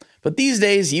label. But these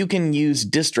days, you can use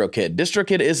DistroKid.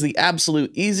 DistroKid is the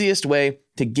absolute easiest way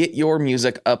to get your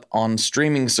music up on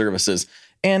streaming services,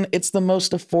 and it's the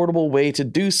most affordable way to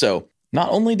do so. Not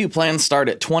only do plans start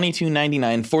at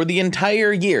 $22.99 for the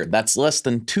entire year, that's less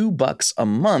than $2 a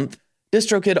month,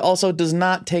 DistroKid also does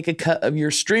not take a cut of your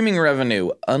streaming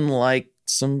revenue, unlike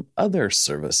some other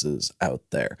services out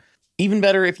there. Even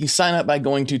better if you sign up by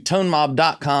going to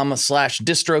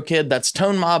tonemob.com/distrokid. That's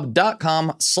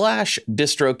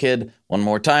tonemob.com/distrokid. One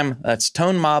more time, that's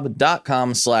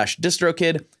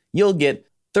tonemob.com/distrokid. You'll get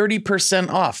 30%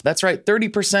 off. That's right,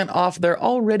 30% off their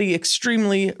already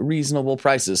extremely reasonable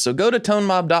prices. So go to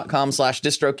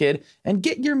tonemob.com/distrokid and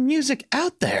get your music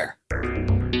out there.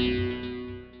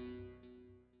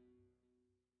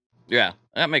 Yeah,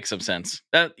 that makes some sense.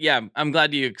 I'm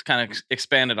glad you kind of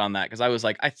expanded on that, because I was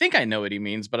like, I think I know what he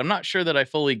means, but I'm not sure that I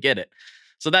fully get it.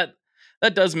 So that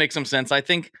does make some sense. I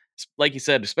think, like you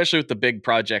said, especially with the big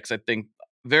projects, I think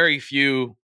very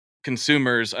few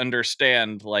consumers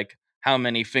understand like how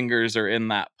many fingers are in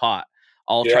that pot,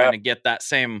 all trying to get that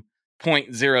same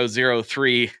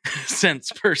 0.003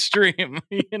 cents per stream,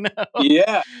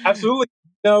 Yeah, absolutely.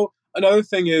 Another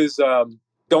thing is,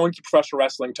 going to professional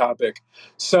wrestling topic.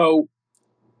 So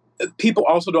people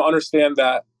also don't understand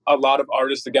that a lot of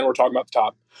artists, again, we're talking about the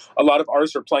top, a lot of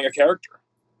artists are playing a character,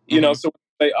 so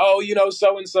they,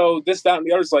 so-and-so, this, that, and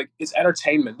the other. It's like, it's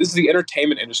entertainment. This is the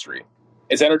entertainment industry.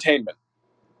 It's entertainment.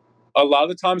 A lot of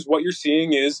the times what you're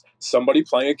seeing is somebody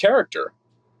playing a character.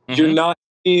 You're not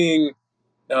seeing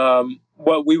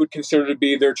what we would consider to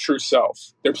be their true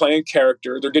self. They're playing a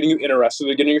character. They're getting you interested.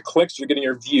 They're getting your clicks. They're getting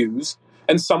your views.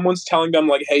 And someone's telling them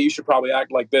like, hey, you should probably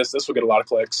act like this. This will get a lot of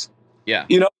clicks. Yeah.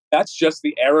 That's just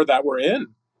the era that we're in.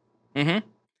 Mm-hmm.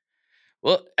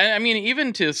 Well, I mean,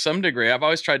 even to some degree, I've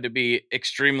always tried to be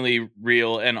extremely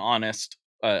real and honest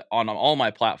on all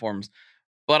my platforms.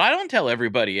 But I don't tell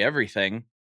everybody everything.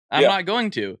 I'm not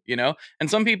going to, And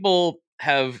some people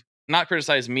have not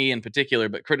criticized me in particular,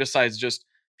 but criticized just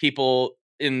people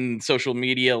in social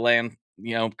media land,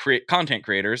 content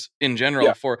creators in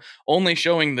general for only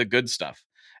showing the good stuff.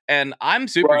 And I'm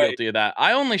super guilty of that.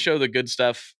 I only show the good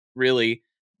stuff, really,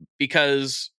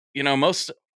 because,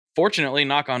 fortunately,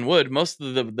 knock on wood, most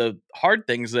of the hard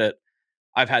things that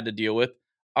I've had to deal with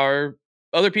are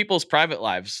other people's private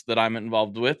lives that I'm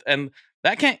involved with, and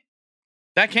that can't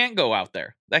go out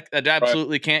there. That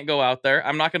absolutely can't go out there.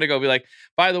 I'm not going to go be like,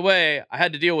 by the way, I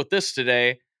had to deal with this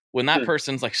today, when that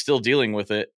person's like still dealing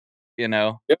with it. You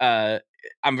know, Yep.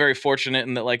 I'm very fortunate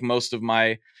in that like most of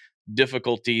my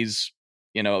difficulties,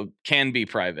 can be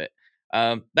private.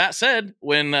 That said,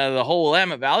 when the whole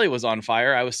Willamette Valley was on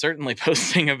fire, I was certainly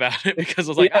posting about it because I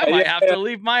was like, I might have to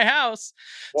leave my house.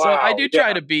 Wow, So I do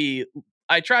try to be,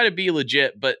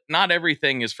 legit, but not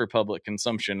everything is for public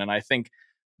consumption. And I think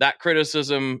that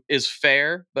criticism is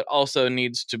fair, but also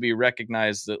needs to be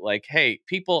recognized that like, hey,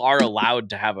 people are allowed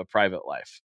to have a private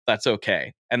life. That's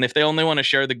okay. And if they only want to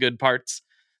share the good parts,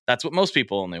 that's what most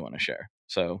people only want to share.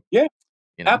 So yeah,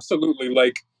 you know? absolutely.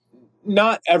 Like,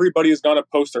 not everybody is going to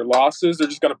post their losses. They're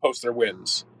just going to post their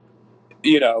wins,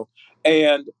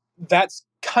 and that's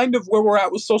kind of where we're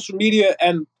at with social media.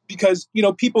 And because,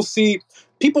 people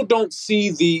don't see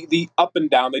the up and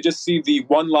down. They just see the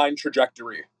one line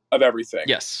trajectory of everything.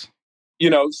 Yes.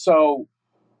 So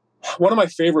one of my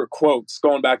favorite quotes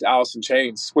going back to Alice in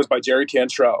Chains was by Jerry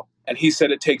Cantrell. And he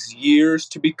said, it takes years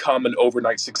to become an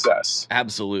overnight success.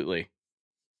 Absolutely.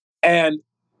 And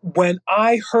when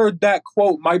I heard that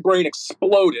quote, my brain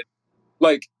exploded.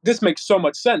 Like, this makes so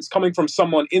much sense coming from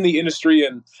someone in the industry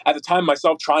and at the time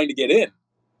myself trying to get in,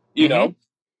 And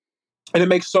it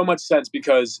makes so much sense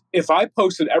because if I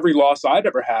posted every loss I'd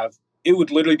ever have, it would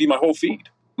literally be my whole feed.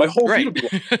 My whole feed would be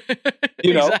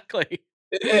Exactly.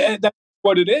 And that's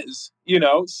what it is,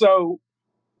 So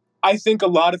I think a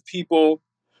lot of people,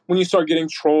 when you start getting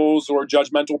trolls or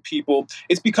judgmental people,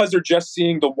 it's because they're just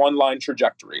seeing the one line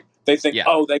trajectory. They think,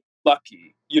 oh, they're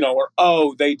lucky, or,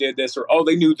 oh, they did this, or, oh,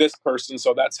 they knew this person,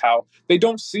 so that's how. They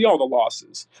don't see all the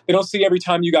losses. They don't see every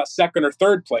time you got second or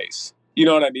third place. You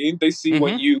know what I mean? They see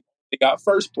when you got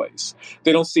first place.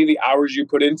 They don't see the hours you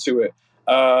put into it.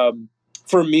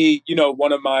 For me,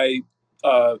 one of my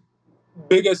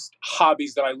biggest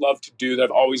hobbies that I love to do, that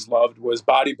I've always loved, was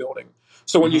bodybuilding.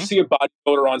 So when you see a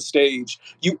bodybuilder on stage,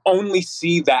 you only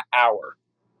see that hour.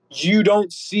 You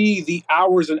don't see the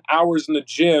hours and hours in the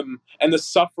gym and the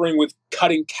suffering with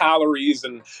cutting calories,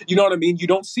 and you know what I mean? You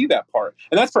don't see that part.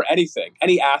 And that's for anything,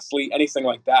 any athlete, anything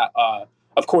like that.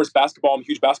 Of course, basketball, I'm a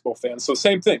huge basketball fan. So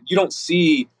same thing. You don't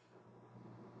see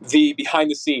the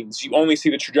behind the scenes. You only see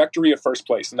the trajectory of first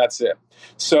place, and that's it.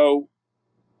 So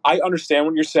I understand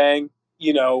what you're saying,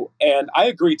 and I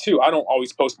agree too. I don't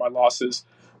always post my losses,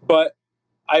 but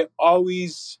I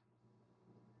always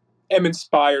am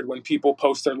inspired when people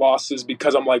post their losses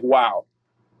because I'm like, wow,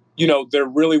 they're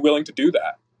really willing to do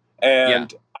that.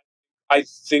 And I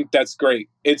think that's great.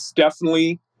 It's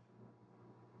definitely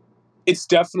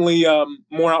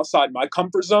more outside my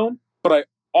comfort zone, but I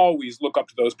always look up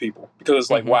to those people because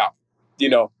it's like, wow,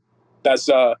 that's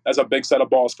a big set of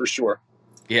balls for sure.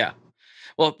 Yeah.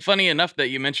 Well, funny enough that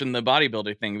you mentioned the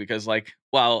bodybuilding thing, because like,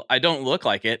 while I don't look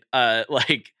like it,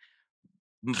 like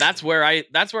that's where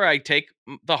I take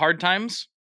the hard times.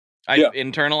 I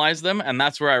internalize them, and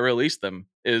that's where I release them,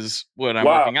 is when I'm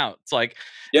working out. It's like,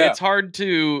 it's hard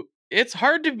to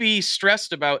be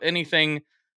stressed about anything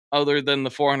other than the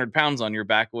 400 pounds on your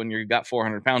back when you got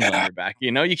 400 pounds on your back.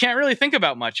 You can't really think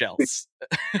about much else.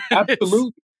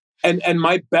 Absolutely. And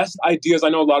my best ideas, I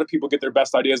know a lot of people get their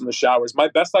best ideas in the showers. My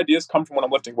best ideas come from when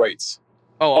I'm lifting weights.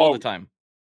 Oh, all the time.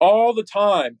 All the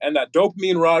time. And that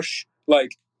dopamine rush,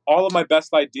 like all of my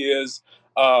best ideas.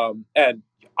 And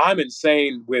I'm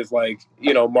insane with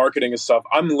marketing and stuff.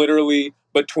 I'm literally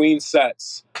between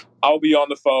sets. I'll be on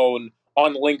the phone,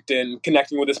 on LinkedIn,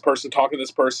 connecting with this person, talking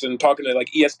to like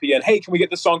ESPN. Hey, can we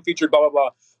get this song featured? Blah, blah, blah.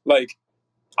 Like,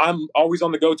 I'm always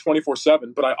on the go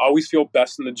 24/7, but I always feel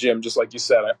best in the gym. Just like you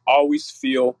said, I always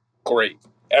feel great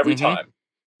every time.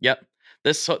 Yep.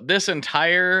 This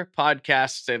entire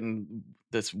podcast and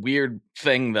this weird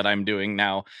thing that I'm doing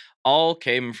now all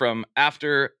came from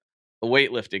after a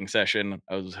weightlifting session.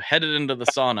 I was headed into the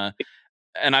sauna,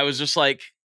 and I was just like,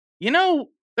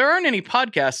 there aren't any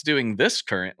podcasts doing this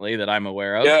currently that I'm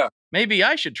aware of. Yeah. Maybe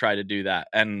I should try to do that.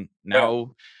 And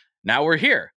now we're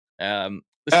here.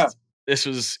 This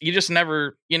was, you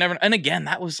never, and again,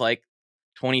 that was like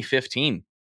 2015.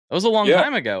 That was a long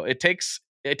time ago. It takes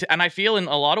it, and I feel in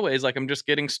a lot of ways like I'm just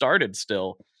getting started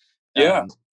still.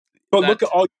 But look at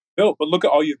all you've built. But look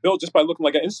at all you've built just by looking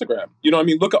like at Instagram. You know what I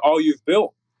mean? Look at all you've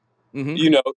built.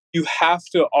 You have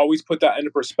to always put that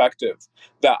into perspective.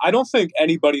 That I don't think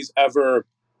anybody's ever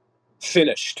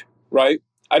finished, right?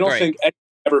 I don't think anyone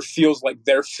ever feels like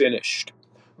they're finished.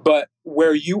 But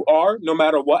where you are, no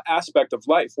matter what aspect of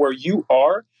life, where you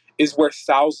are is where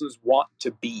thousands want to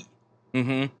be.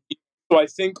 So I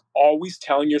think always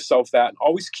telling yourself that and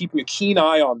always keeping a keen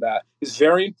eye on that is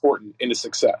very important into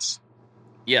success.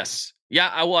 Yes.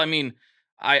 Yeah. I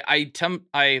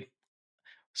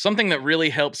something that really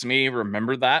helps me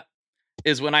remember that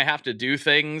is when I have to do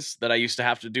things that I used to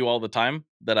have to do all the time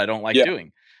that I don't like Yeah.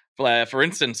 doing. For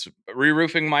instance,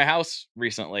 re-roofing my house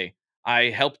recently. I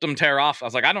helped them tear off. I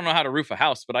was like, I don't know how to roof a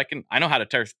house, but I know how to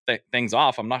tear things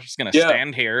off. I'm not just going to Yeah.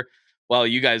 stand here while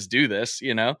you guys do this,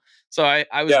 So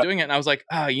I was doing it and I was like,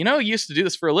 you used to do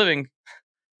this for a living.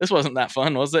 This wasn't that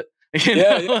fun, was it?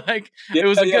 It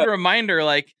was a good reminder.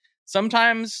 Like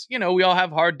sometimes, we all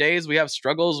have hard days. We have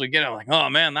struggles. We get like, oh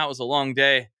man, that was a long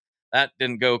day. That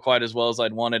didn't go quite as well as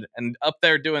I'd wanted. And up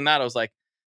there doing that, I was like,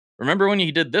 remember when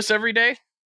you did this every day?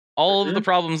 All of the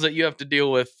problems that you have to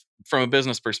deal with from a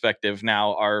business perspective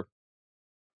now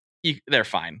they're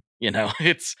fine.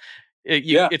 It's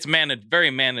very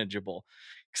manageable.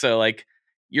 So like,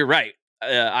 you're right.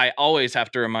 I always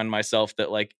have to remind myself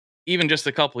that like, even just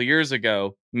a couple of years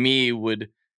ago, me would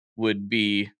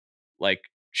be like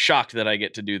shocked that I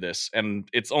get to do this. And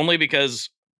it's only because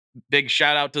big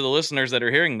shout out to the listeners that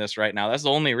are hearing this right now. That's the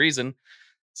only reason.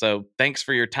 So thanks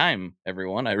for your time,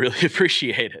 everyone. I really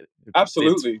appreciate it.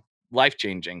 Absolutely. It's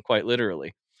life-changing, quite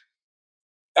literally.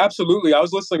 Absolutely. I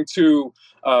was listening to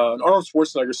an Arnold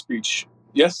Schwarzenegger speech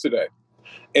yesterday,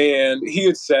 and he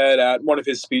had said at one of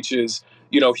his speeches,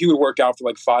 he would work out for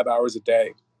like 5 hours a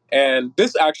day. And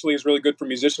this actually is really good for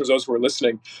musicians, those who are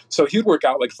listening. So he would work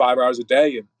out like 5 hours a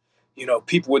day. And,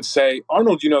 people would say,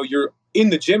 Arnold, you're in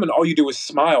the gym and all you do is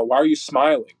smile. Why are you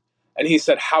smiling? And he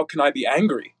said, how can I be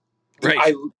angry?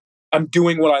 Right. I'm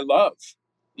doing what I love.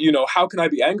 How can I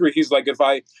be angry? He's like, if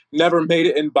I never made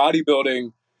it in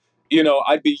bodybuilding,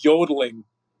 I'd be yodeling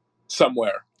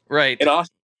somewhere. Right. In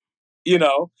Austin,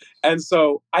 And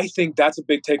so I think that's a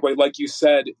big takeaway. Like you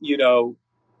said,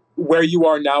 where you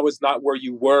are now is not where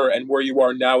you were, and where you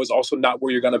are now is also not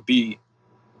where you're going to be.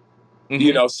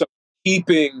 Mm-hmm. So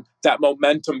keeping that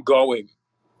momentum going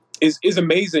is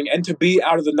amazing. And to be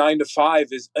out of the 9 to 5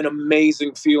 is an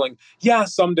amazing feeling. Yeah,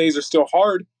 some days are still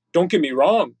hard. Don't get me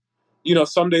wrong.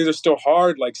 Some days are still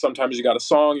hard. Like sometimes you got a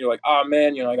song, you're like, oh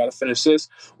man, I got to finish this.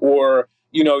 Or,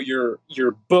 you're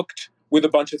booked with a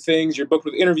bunch of things. You're booked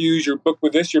with interviews. You're booked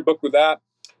with this. You're booked with that.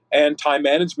 And time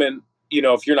management,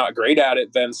 if you're not great at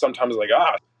it, then sometimes like,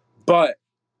 but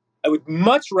I would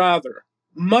much rather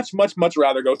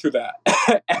go through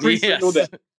that every single day.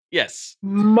 Yes.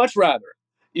 Much rather,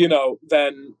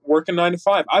 than working 9 to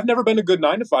 5. I've never been a good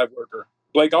 9 to 5 worker.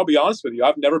 Like, I'll be honest with you,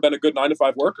 I've never been a good 9 to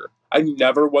 5 worker. I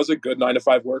never was a good 9 to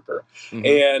 5 worker. Mm-hmm.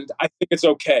 And I think it's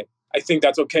okay. I think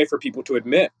that's okay for people to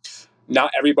admit.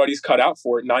 Not everybody's cut out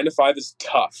for it. 9 to 5 is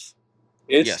tough.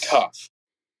 It's tough,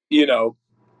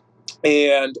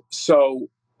 And so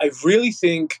I really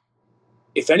think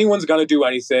if anyone's going to do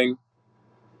anything,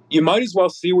 you might as well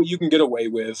see what you can get away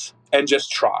with and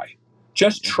just try.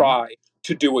 Just try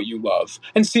to do what you love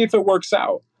and see if it works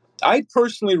out. I'd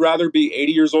personally rather be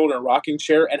 80 years old in a rocking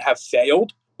chair and have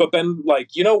failed, but then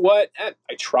like, you know what? I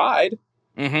tried,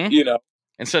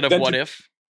 Instead of what if?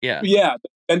 Yeah. Yeah.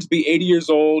 Than to be 80 years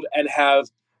old and have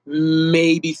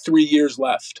maybe 3 years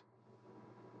left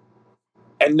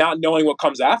and not knowing what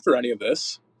comes after any of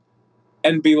this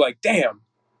and be like, damn,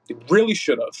 it really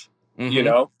should have,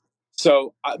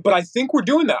 So, but I think we're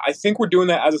doing that. I think we're doing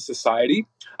that as a society.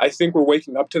 I think we're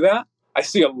waking up to that. I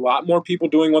see a lot more people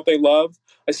doing what they love.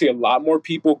 I see a lot more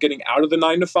people getting out of the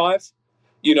 9 to 5,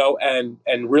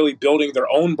 and really building their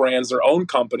own brands, their own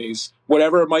companies,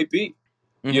 whatever it might be.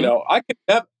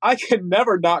 Mm-hmm. I can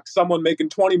never knock someone making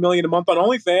 $20 million a month on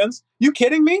OnlyFans. You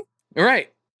kidding me?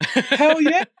 Right. Hell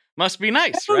yeah. Must be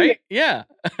nice, right? Yeah.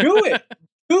 Do it.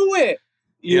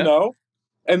 You know?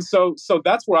 And so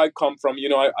that's where I come from.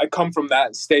 I come from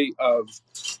that state of,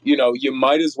 you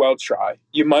might as well try.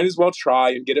 You might as well try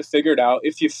and get it figured out.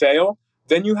 If you fail,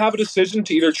 then you have a decision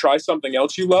to either try something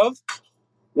else you love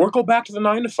or go back to the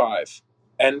 9 to 5.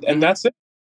 And that's it.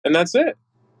 And that's it.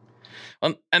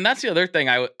 And that's the other thing.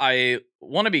 I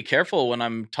want to be careful when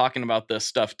I'm talking about this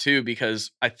stuff too,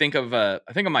 because I think of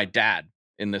my dad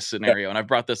in this scenario, and I've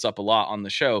brought this up a lot on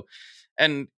the show,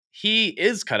 and he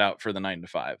is cut out for the 9 to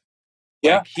 5.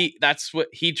 Yeah. Like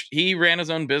he ran his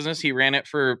own business. He ran it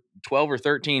for 12 or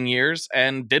 13 years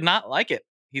and did not like it.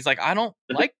 He's like, I don't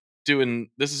like doing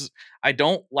this. I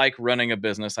don't like running a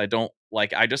business. I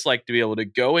just like to be able to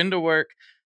go into work,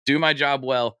 do my job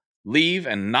well, leave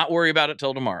and not worry about it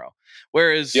till tomorrow.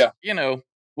 Whereas,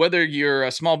 whether you're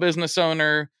a small business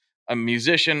owner, a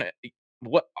musician,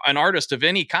 an artist of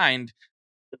any kind,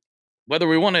 whether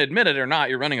we want to admit it or not,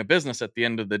 you're running a business at the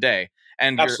end of the day.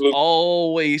 and you're Absolutely.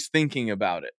 always thinking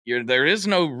about it. There is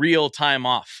no real time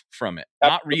off from it.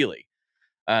 Not really.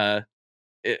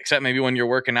 Except maybe when you're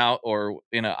working out or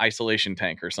in an isolation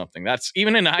tank or something. That's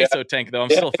even in an ISO tank though. I'm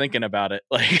still thinking about it.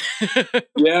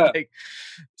 Like,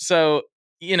 so,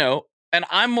 and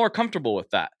I'm more comfortable with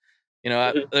that.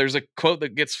 There's a quote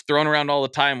that gets thrown around all the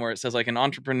time where it says like an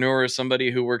entrepreneur is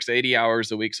somebody who works 80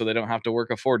 hours a week so they don't have to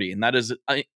work a 40. And that is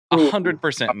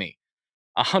 100% me.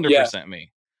 100%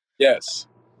 me. Yes.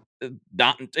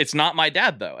 It's not my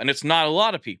dad though. And it's not a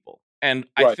lot of people. And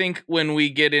I think when we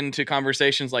get into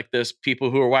conversations like this, people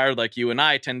who are wired like you and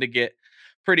I tend to get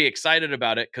pretty excited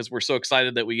about it because we're so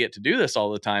excited that we get to do this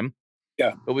all the time.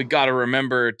 Yeah. But we got to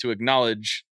remember to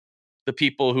acknowledge the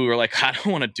people who are like, I don't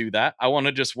want to do that. I want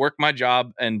to just work my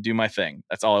job and do my thing.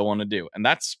 That's all I want to do. And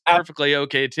that's perfectly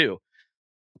okay too.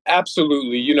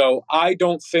 Absolutely. I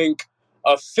don't think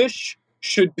a fish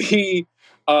should be,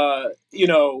 I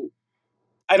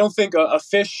don't think a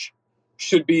fish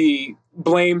should be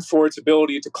blamed for its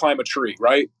ability to climb a tree,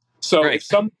 right? So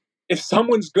if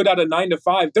someone's good at a 9 to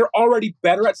 5, they're already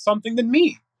better at something than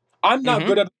me. I'm not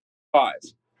good at 5.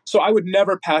 So I would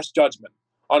never pass judgment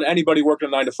on anybody working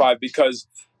a 9 to 5 because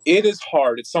it is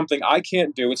hard. It's something I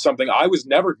can't do. It's something I was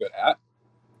never good at.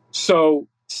 So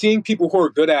seeing people who are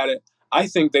good at it, I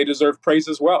think they deserve praise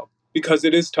as well because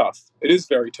it is tough. It is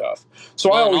very tough.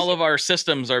 So all of our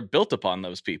systems are built upon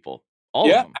those people. All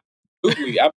of them.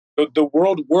 Absolutely. The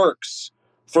world works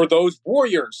for those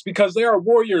warriors because they are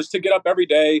warriors to get up every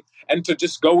day and to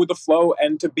just go with the flow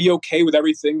and to be okay with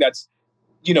everything that's,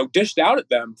 dished out at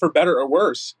them for better or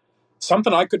worse.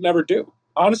 Something I could never do,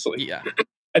 honestly. Yeah.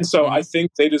 And so I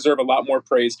think they deserve a lot more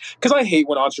praise because I hate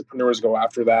when entrepreneurs go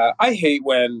after that. I hate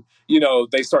when,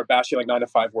 they start bashing like 9 to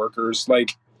 5 workers.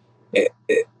 Like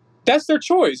that's their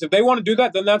choice. If they want to do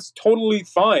that, then that's totally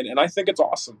fine. And I think it's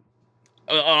awesome.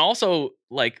 And also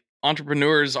like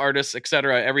entrepreneurs, artists,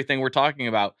 etc., everything we're talking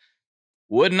about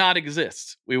would not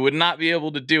exist. We would not be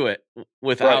able to do it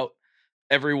without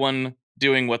everyone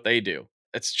doing what they do.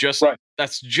 It's just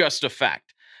that's just a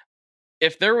fact.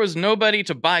 If there was nobody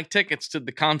to buy tickets to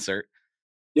the concert,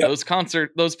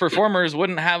 those performers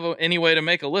wouldn't have any way to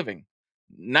make a living.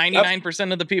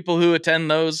 99% of the people who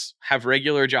attend those have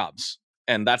regular jobs,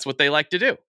 and that's what they like to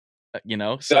do.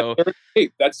 So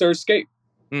that's their escape.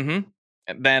 Mm-hmm.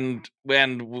 And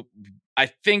I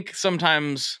think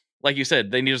sometimes, like you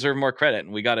said, they deserve more credit,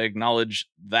 and we got to acknowledge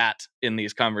that in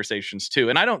these conversations too.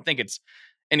 And I don't think it's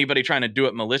anybody trying to do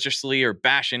it maliciously or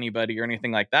bash anybody or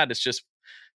anything like that. It's just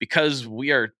because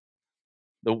we are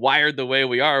wired the way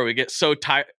we are, we get so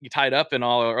tied up in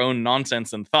all our own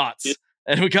nonsense and thoughts,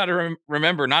 and we got to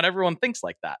remember not everyone thinks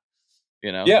like that.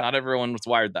 Not everyone was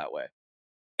wired that way.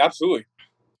 Absolutely.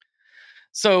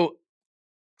 So,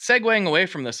 segueing away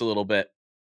from this a little bit,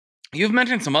 you've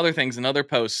mentioned some other things in other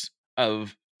posts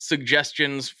of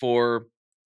suggestions for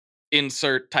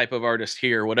insert type of artist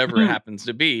here, whatever it happens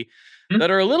to be, that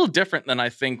are a little different than I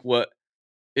think what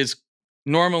is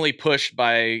normally pushed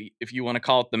by, if you want to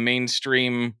call it the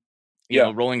mainstream,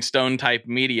 Rolling Stone type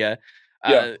media.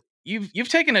 You've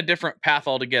taken a different path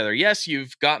altogether. Yes,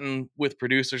 you've gotten with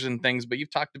producers and things, but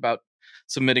you've talked about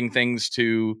submitting things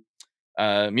to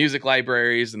music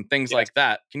libraries and things like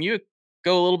that. Can you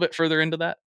go a little bit further into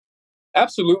that?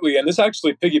 Absolutely. And this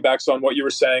actually piggybacks on what you were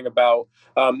saying about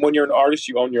when you're an artist,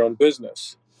 you own your own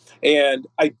business. And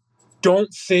I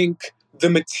don't think the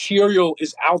material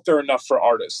is out there enough for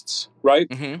artists, right?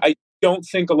 I don't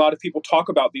think a lot of people talk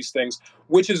about these things,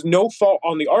 which is no fault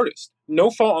on the artist. No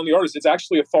fault on the artist. It's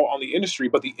actually a fault on the industry.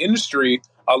 But the industry,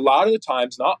 a lot of the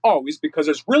times, not always, because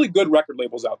there's really good record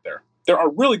labels out there. There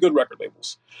are really good record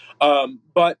labels.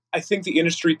 But I think the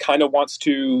industry kind of wants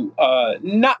to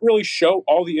not really show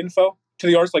all the info to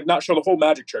the artist, like not show the whole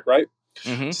magic trick, right?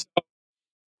 So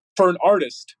for an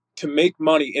artist to make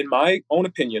money, in my own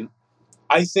opinion,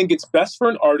 I think it's best for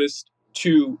an artist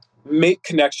to make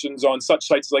connections on such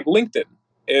sites like LinkedIn.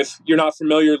 If you're not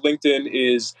familiar, LinkedIn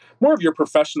is more of your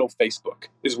professional Facebook,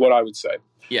 is what I would say.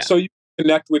 Yeah. So you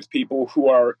connect with people who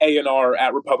are A&R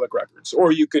at Republic Records,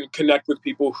 or you can connect with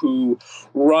people who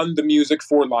run the music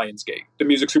for Lionsgate, the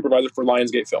music supervisor for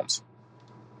Lionsgate Films.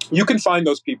 You can find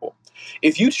those people.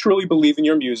 If you truly believe in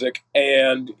your music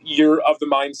and you're of the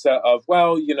mindset of,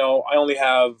 well, I only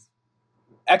have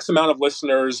X amount of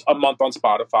listeners a month on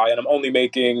Spotify, and I'm only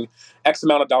making X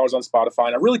amount of dollars on Spotify,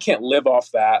 and I really can't live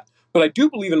off that, but I do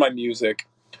believe in my music.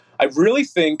 I really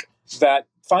think that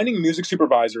finding music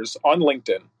supervisors on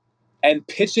LinkedIn and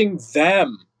pitching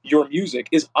them your music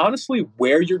is honestly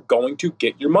where you're going to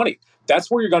get your money. That's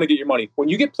where you're going to get your money. When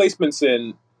you get placements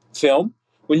in film,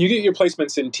 when you get your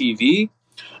placements in TV,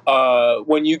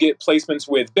 When you get placements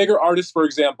with bigger artists, for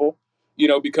example,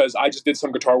 because I just did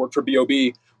some guitar work for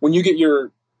B.O.B., when you get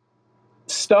your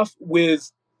stuff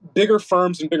with bigger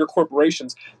firms and bigger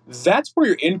corporations, that's where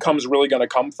your income is really going to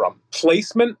come from.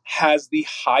 Placement has the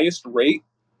highest rate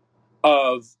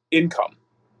of income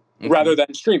rather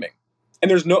than streaming.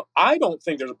 And I don't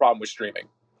think there's a problem with streaming.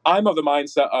 I'm of the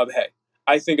mindset of, hey,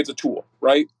 I think it's a tool,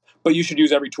 right? But you should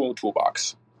use every tool in the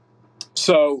toolbox.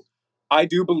 So I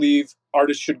do believe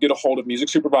artists should get a hold of music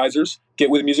supervisors, get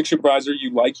with a music supervisor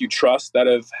you like, you trust,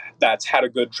 that's had a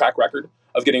good track record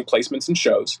of getting placements and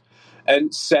shows,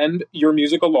 and send your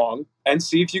music along and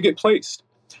see if you get placed.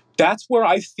 That's where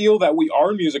I feel that we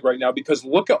are in music right now, because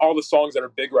look at all the songs that are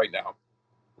big right now.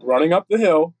 Running Up the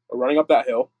Hill, or Running Up That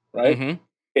Hill, right?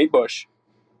 Kate Bush,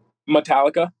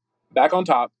 Metallica, Back on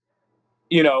Top,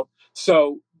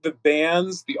 So the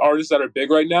bands, the artists that are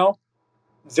big right now,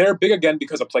 they're big again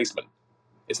because of placement.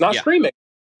 It's not streaming,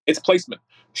 it's placement.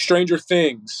 Stranger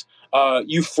Things,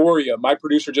 Euphoria. My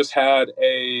producer just had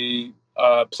a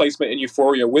placement in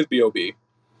Euphoria with B.O.B.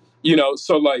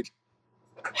 So like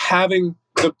having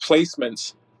the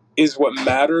placements is what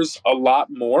matters a lot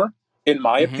more, in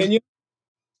my opinion,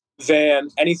 than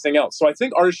anything else. So I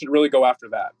think artists should really go after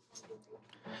that.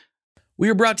 We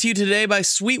are brought to you today by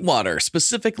Sweetwater,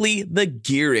 specifically the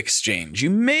Gear Exchange. You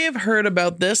may have heard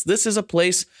about this. This is a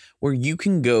place where you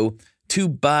can go to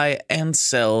buy and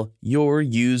sell your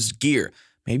used gear.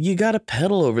 Maybe you got a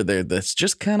pedal over there that's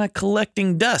just kind of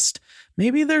collecting dust.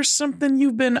 Maybe there's something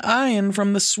you've been eyeing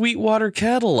from the Sweetwater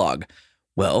catalog.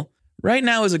 Well, right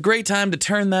now is a great time to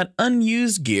turn that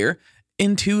unused gear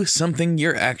into something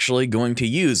you're actually going to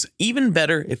use. Even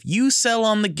better, if you sell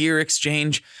on the Gear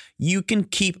Exchange, you can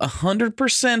keep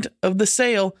 100% of the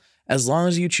sale as long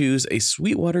as you choose a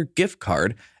Sweetwater gift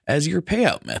card as your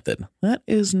payout method. That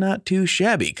is not too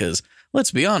shabby, because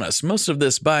let's be honest, most of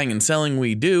this buying and selling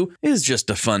we do is just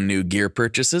to fund new gear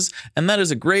purchases, and that is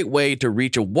a great way to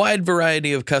reach a wide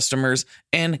variety of customers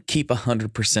and keep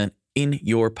 100% in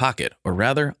your pocket, or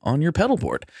rather on your pedal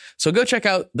board. So go check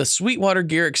out the Sweetwater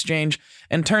Gear Exchange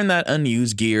and turn that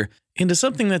unused gear into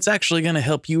something that's actually going to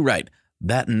help you write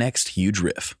that next huge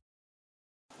riff.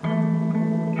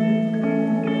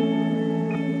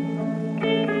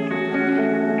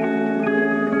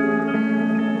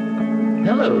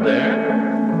 Hello there.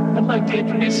 I'd like to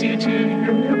introduce you to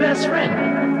your new best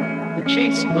friend, the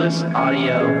Chase Bliss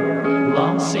Audio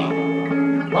Lossy.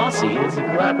 Lossy is a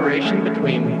collaboration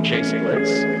between Chase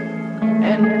Bliss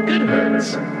and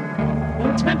Goodhertz.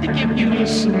 And it's meant to give you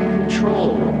some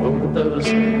control over those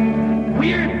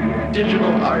weird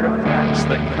digital artifacts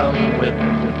that come with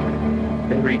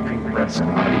very compressed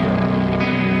audio.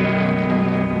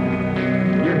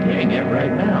 You're hearing it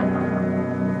right now.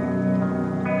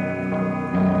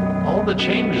 All the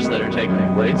changes that are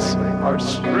taking place are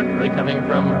strictly coming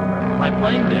from my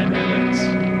playing dynamics.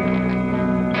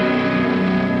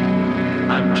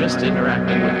 I'm just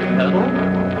interacting with the pedal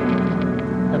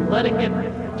and letting it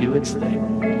do its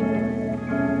thing.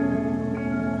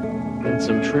 In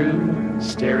some true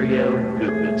stereo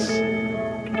goodness.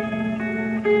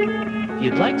 If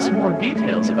you'd like some more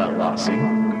details about Lossy,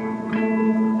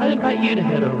 I'd invite you to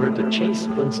head over to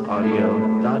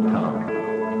chaseblinssaudio.com.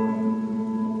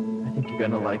 I think you're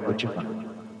going to like what you find.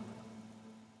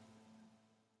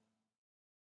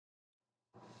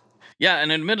 Yeah,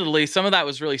 and admittedly, some of that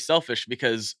was really selfish,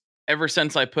 because ever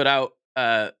since I put out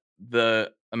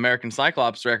the American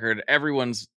Cyclops record,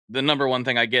 the number one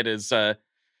thing I get is, like,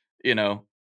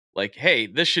 hey,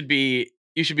 you should be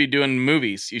doing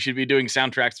movies. You should be doing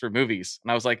soundtracks for movies.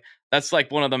 And I was like, that's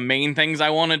like one of the main things I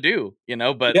want to do,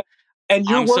 but and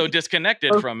I'm so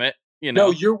disconnected from it. No,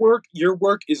 your work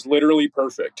is literally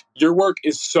perfect. Your work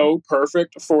is so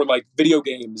perfect for like video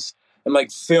games and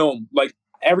like film. Like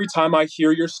every time I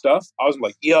hear your stuff, I was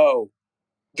like, yo,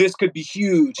 this could be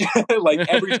huge. Like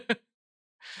every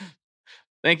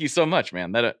Thank you so much,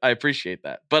 man. That I appreciate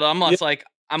that. But I'm like,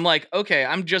 okay,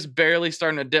 I'm just barely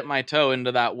starting to dip my toe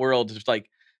into that world, just like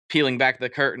peeling back the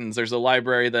curtains. There's a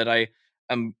library that I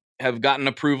have gotten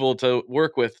approval to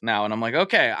work with now, and I'm like,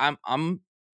 okay, I'm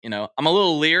a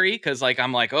little leery, because like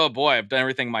I'm like, oh boy, I've done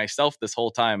everything myself this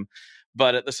whole time.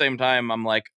 But at the same time, I'm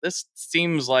like, this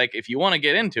seems like if you want to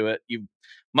get into it,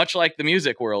 much like the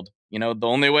music world, the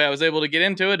only way I was able to get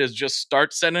into it is just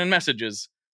start sending messages,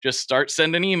 just start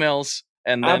sending emails,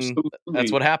 and then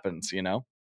that's what happens,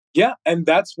 Yeah, and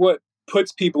that's what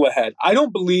puts people ahead. I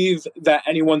don't believe that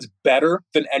anyone's better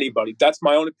than anybody. That's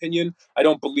my own opinion. I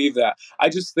don't believe that. I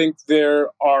just think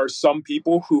there are some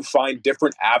people who find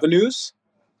different avenues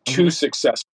to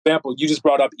success. For example, you just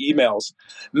brought up emails.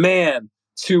 Man,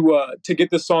 to get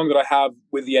this song that I have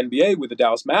with the NBA, with the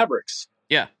Dallas Mavericks.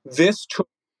 Yeah. This took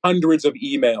hundreds of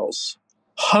emails.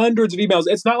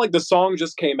 It's not like the song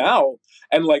just came out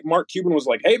and like Mark Cuban was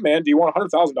like, "Hey man, do you want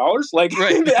 $100,000?" Like,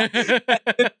 Right.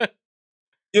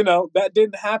 that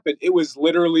didn't happen. It was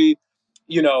literally,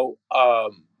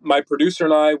 my producer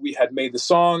and I, we had made the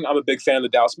song. I'm a big fan of the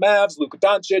Dallas Mavs, Luka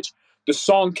Doncic. The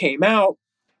song came out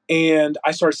and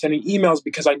I started sending emails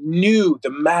because I knew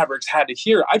the Mavericks had to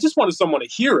hear it. I just wanted someone to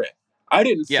hear it. I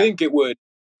didn't think it would,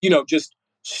 just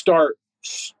start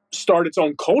its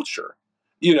own culture,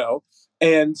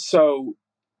 And so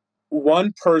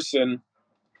one person,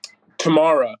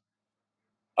 Tamra,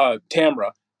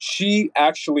 she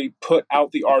actually put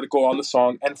out the article on the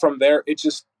song, and from there it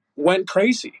just went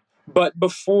crazy. But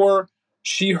before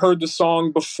she heard the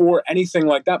song, before anything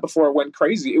like that, before it went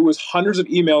crazy, it was hundreds of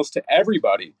emails to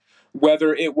everybody,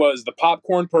 whether it was the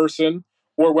popcorn person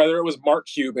or whether it was Mark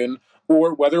Cuban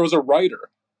or whether it was a writer.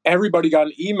 Everybody got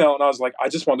an email, and I was like, I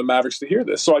just want the Mavericks to hear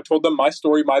this. So I told them my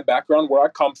story, my background, where I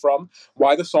come from,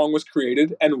 why the song was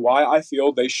created, and why I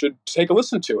feel they should take a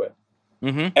listen to it.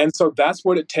 Mm-hmm. And so that's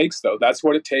what it takes, though. That's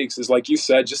what it takes is, like you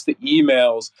said, just the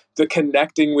emails, the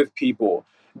connecting with people,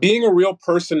 being a real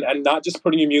person and not just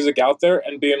putting your music out there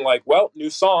and being like, well, new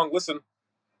song, listen.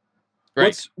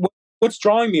 Right. What's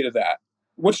drawing me to that?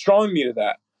 What's drawing me to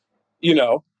that?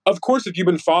 Of course, if you've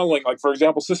been following, like, for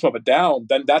example, System of a Down,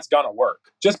 then that's going to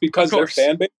work. Just because their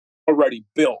fan base is already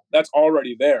built. That's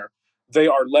already there. They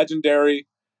are legendary,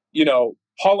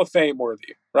 Hall of Fame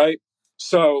worthy, right?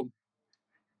 So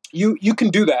you can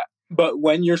do that. But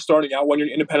when you're starting out, when you're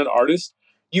an independent artist,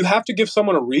 you have to give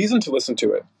someone a reason to listen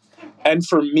to it. And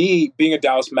for me, being a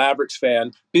Dallas Mavericks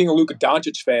fan, being a Luka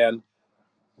Doncic fan,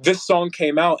 this song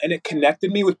came out and it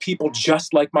connected me with people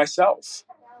just like myself.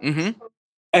 Mm-hmm.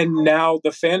 And now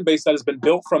the fan base that has been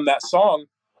built from that song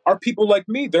are people like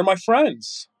me. They're my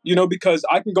friends, because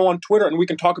I can go on Twitter and we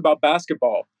can talk about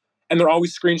basketball. And they're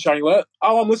always screenshotting,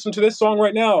 oh, I'm listening to this song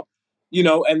right now.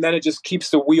 And then it just keeps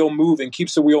the wheel moving.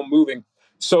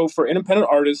 So for independent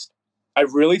artists, I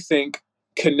really think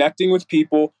connecting with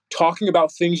people, talking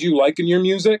about things you like in your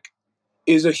music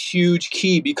is a huge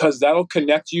key, because that'll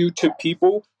connect you to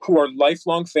people who are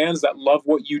lifelong fans that love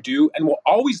what you do and will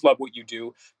always love what you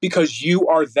do because you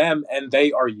are them and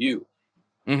they are you.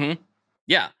 Mm-hmm.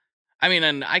 Yeah. I mean,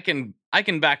 and I can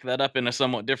back that up in a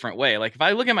somewhat different way. Like if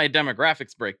I look at my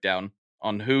demographics breakdown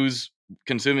on who's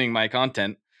consuming my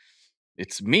content,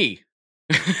 it's me.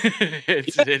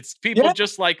 It's people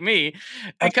just like me,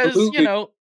 because Absolutely.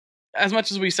 as much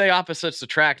as we say opposites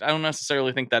attract, I don't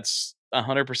necessarily think that's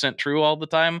 100% true all the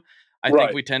time. I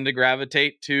think we tend to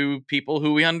gravitate to people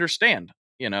who we understand,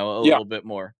 a little bit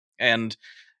more. And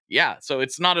so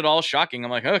it's not at all shocking.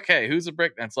 I'm like, okay, who's a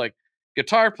brick? And it's like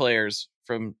guitar players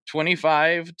from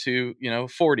 25 to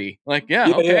 40. Like,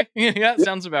 okay. Yeah, it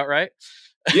sounds about right.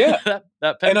 Yeah.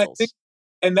 that pencils.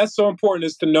 And that's so important,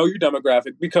 is to know your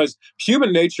demographic, because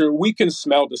human nature, we can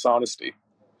smell dishonesty.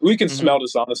 We can smell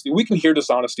dishonesty. We can hear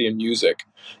dishonesty in music.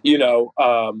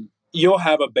 You'll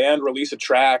have a band release a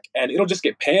track and it'll just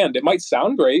get panned. It might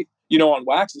sound great. On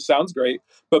wax, it sounds great.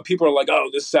 But people are like, oh,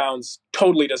 this sounds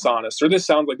totally dishonest, or this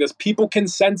sounds like this. People can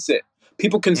sense it.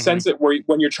 People can sense it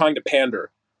when you're trying to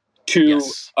pander to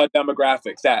a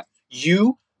demographic that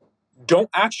you don't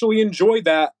actually enjoy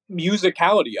that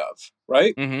musicality of,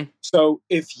 right? So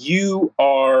if you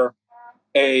are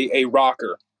a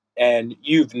rocker and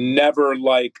you've never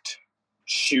liked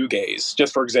shoegaze,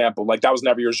 just for example, like that was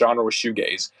never your genre, was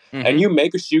shoegaze, and you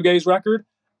make a shoegaze record,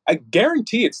 I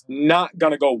guarantee it's not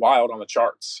going to go wild on the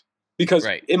charts, because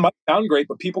it might sound great,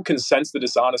 but people can sense the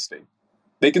dishonesty.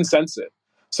 They can sense it.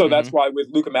 So that's why with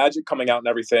Luka Magic coming out and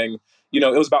everything,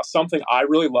 it was about something I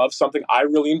really loved, something I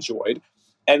really enjoyed.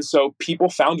 And so people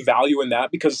found value in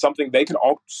that because it's something they can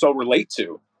also relate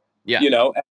to. Yeah.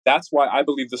 And that's why I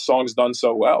believe the song's done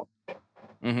so well.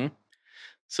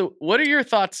 So what are your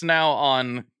thoughts now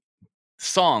on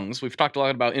songs? We've talked a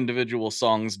lot about individual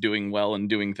songs doing well and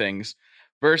doing things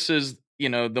versus,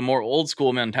 the more old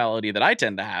school mentality that I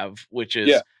tend to have, which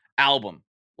is album,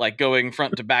 like going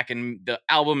front to back, and the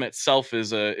album itself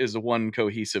is a one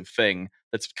cohesive thing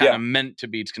that's kind of meant to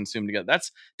be consumed together.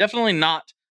 That's definitely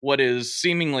not what is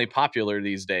seemingly popular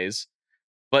these days.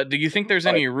 But do you think there's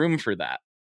any room for that?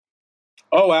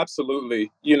 Oh,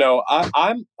 absolutely.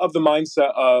 I'm of the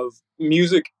mindset of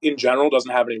music in general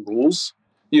doesn't have any rules.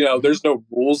 There's no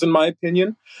rules, in my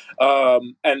opinion.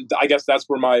 And I guess that's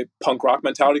where my punk rock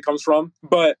mentality comes from.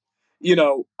 But,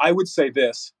 I would say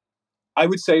this. I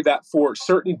would say that for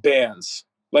certain bands,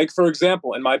 like, for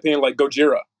example, in my opinion, like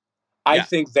Gojira, I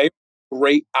think they're a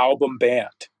great album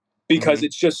band because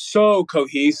it's just so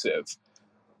cohesive.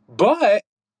 But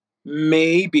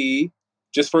maybe,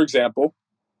 just for example,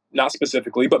 not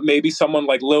specifically, but maybe someone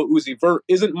like Lil Uzi Vert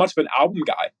isn't much of an album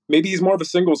guy. Maybe he's more of a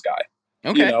singles guy.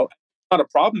 Okay. Not a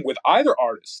problem with either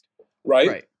artist,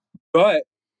 right? But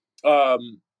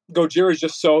Gojira is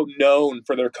just so known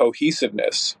for their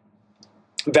cohesiveness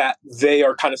that they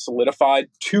are kind of solidified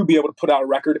to be able to put out a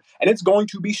record, and it's going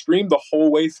to be streamed the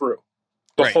whole way through.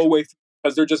 Whole way through,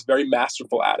 because they're just very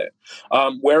masterful at it.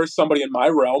 Whereas somebody in my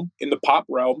realm, in the pop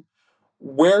realm,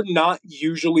 we're not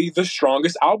usually the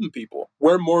strongest album people.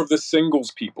 We're more of the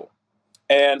singles people.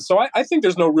 And so I think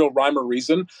there's no real rhyme or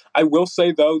reason. I will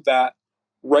say, though, that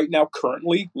right now,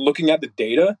 currently, looking at the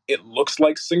data, it looks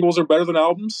like singles are better than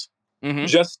albums,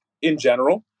 just in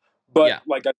general. But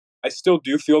I still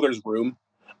do feel there's room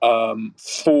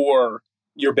for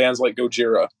your bands like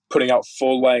Gojira putting out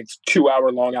full-length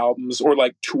 2-hour-long albums, or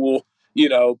like Tool,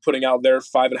 putting out their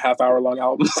 5.5-hour-long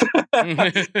albums.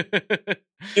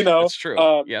 That's true.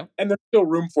 And there's still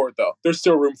room for it, though. There's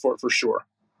still room for it, for sure.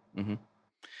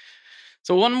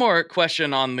 So one more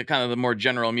question on the kind of the more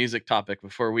general music topic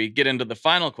before we get into the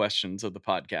final questions of the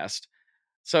podcast.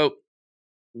 So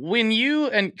when you,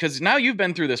 and because now you've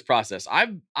been through this process,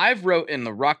 I've wrote in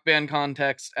the rock band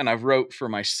context, and I've wrote for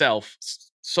myself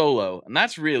solo, and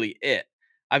that's really it.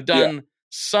 I've done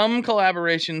some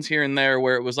collaborations here and there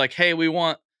where it was like, hey, we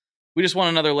just want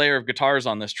another layer of guitars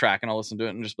on this track, and I'll listen to it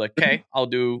and just be like, okay, I'll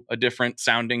do a different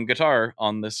sounding guitar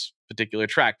on this particular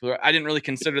track. I didn't really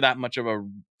consider that much of a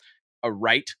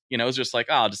right, it was just like,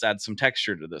 oh, I'll just add some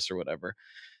texture to this or whatever.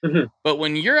 But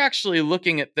when you're actually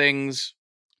looking at things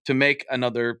to make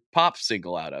another pop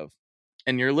single out of,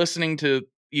 and you're listening to,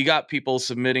 you got people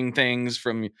submitting things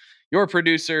from your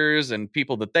producers and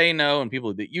people that they know and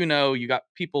people that you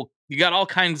got all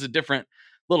kinds of different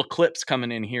little clips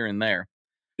coming in here and there.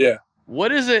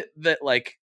 What is it that,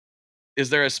 like, is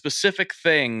there a specific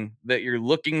thing that you're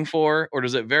looking for, or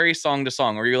does it vary song to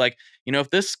song? Or you're like, if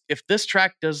this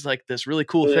track does like this really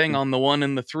cool thing on the 1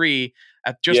 and the 3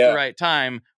 at just the right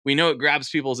time, we know it grabs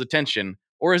people's attention?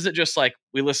 Or is it just like,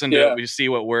 we listen to it, we see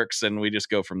what works, and we just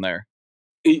go from there?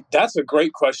 That's a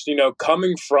great question.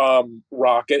 Coming from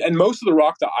rock, and most of the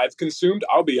rock that I've consumed,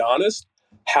 I'll be honest,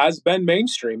 has been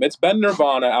mainstream. It's been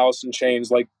Nirvana, Alice in Chains.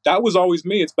 Like, that was always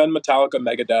me. It's been Metallica,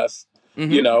 Megadeth,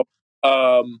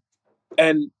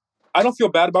 and I don't feel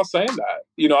bad about saying that.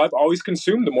 I've always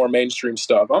consumed the more mainstream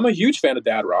stuff. I'm a huge fan of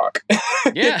dad rock.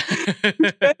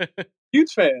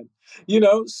 Huge fan.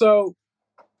 So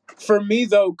for me,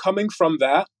 though, coming from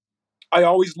that, I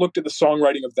always looked at the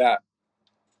songwriting of that.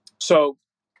 So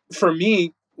for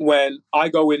me, when I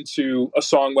go into a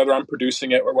song, whether I'm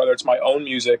producing it or whether it's my own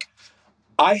music,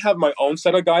 I have my own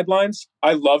set of guidelines.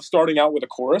 I love starting out with a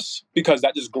chorus because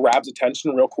that just grabs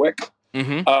attention real quick.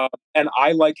 And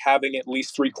I like having at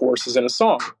least 3 choruses in a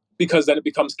song because then it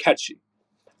becomes catchy.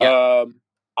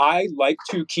 I like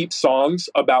to keep songs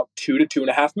about 2 to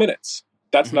 2.5 minutes.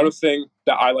 That's another thing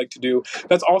that I like to do.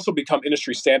 That's also become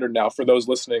industry standard now for those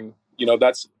listening.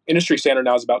 That's industry standard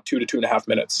now is about 2 to 2.5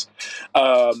 minutes,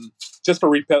 just for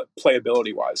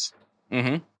replayability wise.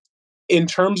 In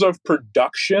terms of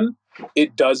production,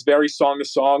 it does vary song to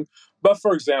song. But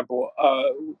for example,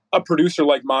 a producer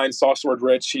like mine, Sawsword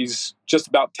Rich, he's just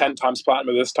about 10 times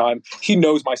platinum at this time. He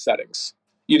knows my settings.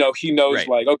 He knows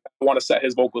like, okay, I want to set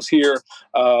his vocals here,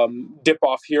 dip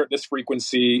off here at this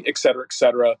frequency, et cetera, et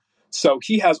cetera. So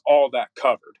he has all that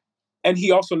covered. And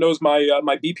he also knows my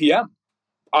my BPM.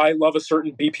 I love a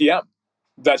certain BPM.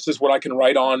 That's just what I can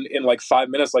write on in like 5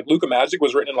 minutes. Like Luca Magic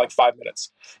was written in like 5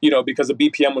 minutes, because the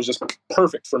BPM was just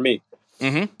perfect for me.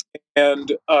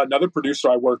 And another producer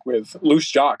I work with, Loose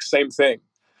Jock, same thing.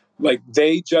 Like,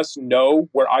 they just know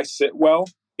where I sit well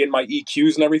in my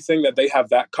EQs and everything, that they have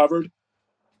that covered.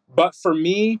 But for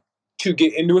me to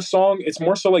get into a song, it's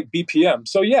more so like BPM.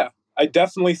 So yeah, I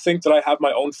definitely think that I have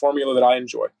my own formula that I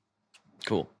enjoy.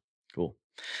 Cool.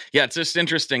 Yeah, it's just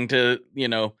interesting to,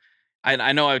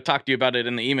 I know I've talked to you about it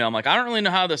in the email. I'm like, I don't really know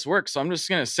how this works, so I'm just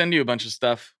going to send you a bunch of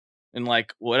stuff and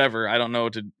like, whatever. I don't know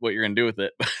what you're going to do with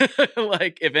it,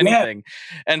 like, if anything.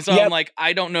 And so I'm like,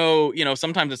 I don't know,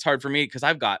 sometimes it's hard for me because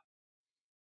I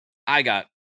got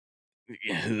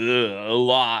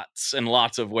lots and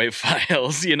lots of WAV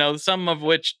files, some of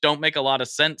which don't make a lot of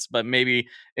sense, but maybe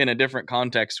in a different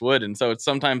context would. And so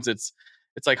sometimes it's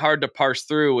like hard to parse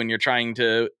through when you're trying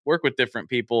to work with different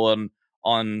people and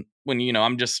on when,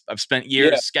 I've spent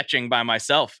years sketching by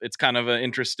myself. It's kind of an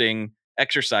interesting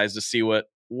exercise to see what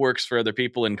works for other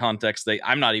people in context that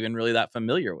I'm not even really that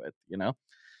familiar with,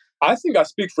 I think I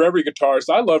speak for every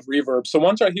guitarist. I love reverb. So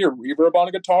once I hear reverb on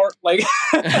a guitar, like,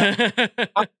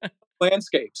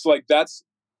 landscapes. Like that's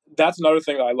another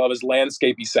thing that I love is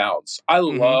landscapey sounds. I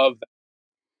love that.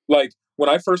 Like when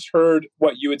I first heard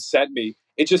what you had sent me,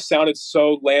 it just sounded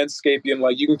so landscapey and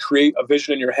like you can create a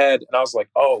vision in your head. And I was like,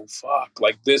 oh fuck,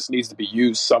 like this needs to be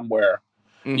used somewhere.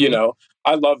 You know,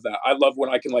 I love that. I love when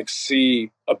I can like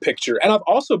see a picture. And I've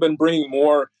also been bringing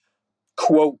more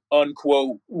quote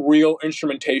unquote real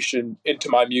instrumentation into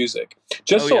my music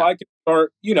just so I can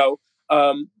start,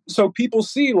 so people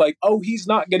see like, oh, he's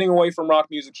not getting away from rock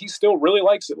music. He still really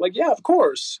likes it. Like, yeah, of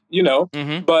course,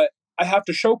 but I have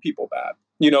to show people that,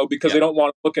 because they don't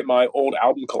want to look at my old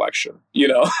album collection,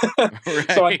 Right.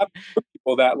 So I have to show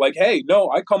people that like, hey,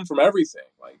 no, I come from everything.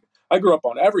 Like I grew up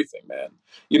on everything, man.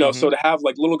 So to have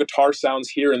like little guitar sounds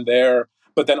here and there,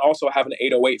 but then also have an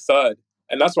 808 thud.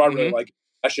 And that's what I really like,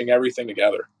 meshing everything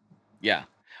together. Yeah.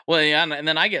 Well, yeah, and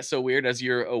then I get so weird, as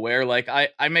you're aware. Like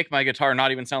I make my guitar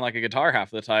not even sound like a guitar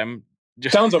half the time.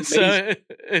 Sounds amazing.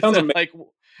 Sounds amazing. Like,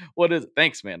 what is?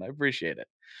 Thanks, man. I appreciate it.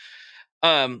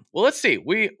 Well, let's see.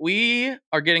 We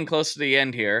are getting close to the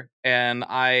end here, and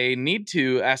I need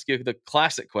to ask you the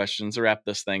classic questions to wrap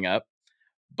this thing up.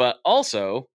 But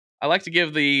also, I like to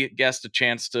give the guest a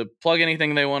chance to plug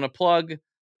anything they want to plug,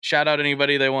 shout out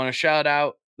anybody they want to shout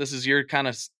out. This is your kind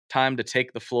of time to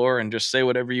take the floor and just say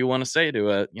whatever you want to say to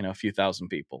a few thousand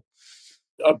people.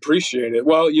 Appreciate it.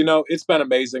 Well, it's been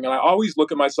amazing. And I always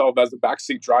look at myself as the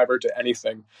backseat driver to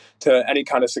anything, to any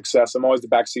kind of success. I'm always the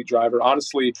backseat driver.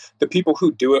 Honestly, the people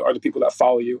who do it are the people that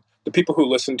follow you, the people who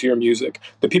listen to your music,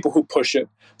 the people who push it.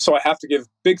 So I have to give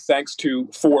big thanks to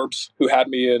Forbes, who had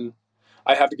me in.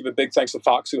 I have to give a big thanks to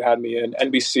Fox, who had me in,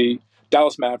 NBC,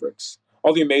 Dallas Mavericks,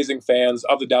 all the amazing fans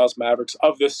of the Dallas Mavericks,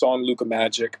 of this song, Luka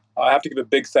Magic. I have to give a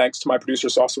big thanks to my producer,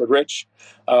 Sauceword Rich.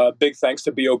 Big thanks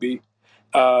to B.O.B.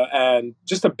 And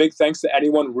just a big thanks to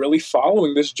anyone really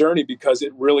following this journey, because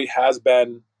it really has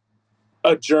been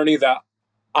a journey that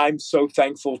I'm so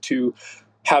thankful to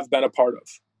have been a part of,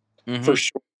 for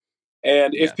sure.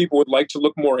 And if people would like to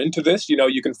look more into this,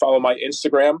 you can follow my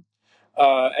Instagram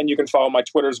and you can follow my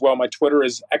Twitter as well. My Twitter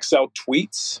is Exel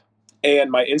Tweets and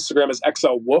my Instagram is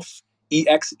Exel Woof,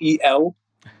 EXELWLF.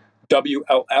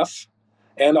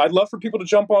 And I'd love for people to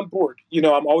jump on board.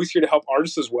 I'm always here to help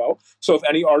artists as well. So if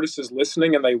any artist is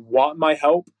listening and they want my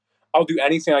help, I'll do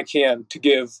anything I can to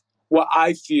give what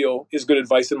I feel is good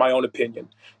advice in my own opinion,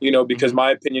 because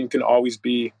my opinion can always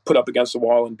be put up against the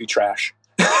wall and be trash.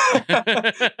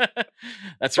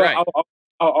 That's right.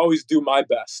 I'll always do my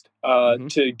best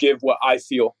to give what I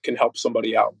feel can help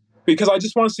somebody out, because I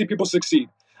just want to see people succeed.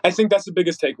 I think that's the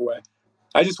biggest takeaway.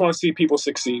 I just want to see people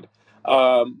succeed.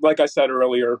 Like I said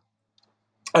earlier,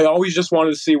 I always just wanted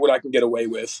to see what I can get away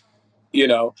with,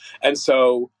 And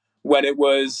so when it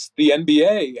was the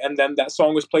NBA and then that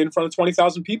song was played in front of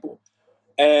 20,000 people,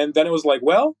 and then it was like,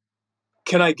 well,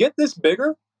 can I get this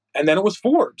bigger? And then it was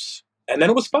Forbes, and then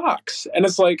it was Fox. And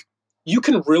it's like, you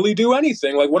can really do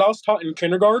anything. Like what I was taught in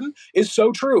kindergarten is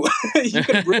so true. You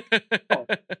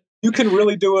can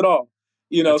really do it all,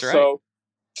 That's right.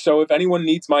 So if anyone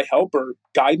needs my help or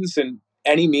guidance in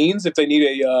any means, if they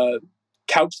need a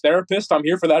couch therapist, I'm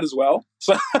here for that as well.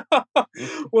 So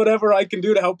whatever I can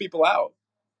do to help people out.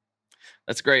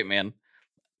 That's great, man.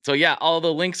 So yeah, all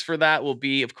the links for that will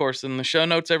be, of course, in the show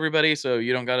notes, everybody. So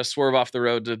you don't got to swerve off the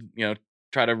road to,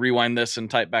 try to rewind this and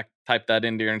type that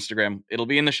into your Instagram. It'll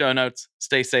be in the show notes.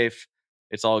 Stay safe.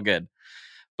 It's all good.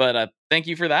 But thank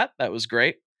you for that. That was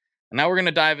great. And now we're going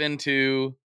to dive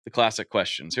into the classic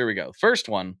questions. Here we go. First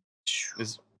one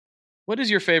is, what is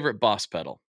your favorite Boss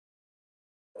pedal?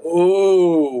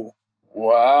 Oh,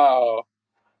 wow.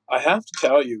 I have to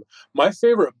tell you, my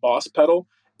favorite Boss pedal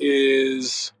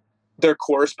is their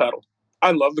chorus pedal.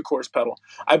 I love the chorus pedal.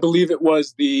 I believe it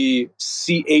was the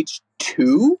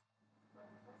CH2.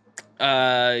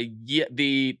 Yeah,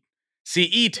 the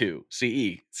CE2.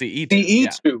 CE2.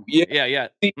 CE2. Yeah.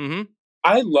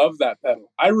 I love that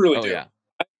pedal. I really do. Yeah.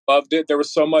 I loved it. There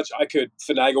was so much I could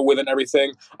finagle with it and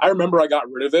everything. I remember I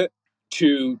got rid of it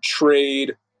to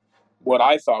trade what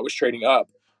I thought was trading up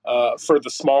for the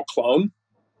small clone.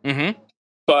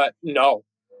 But no,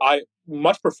 I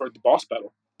much preferred the Boss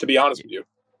pedal, to be honest with you.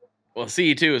 Well,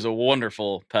 CE2 is a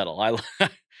wonderful pedal.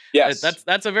 Yes,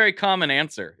 that's a very common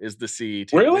answer. Is the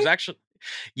CE2? Really? There's actually,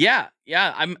 yeah.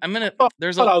 I'm gonna. I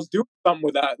was doing something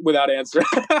with that answer.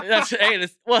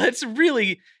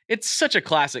 It's such a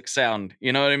classic sound.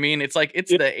 You know what I mean? It's like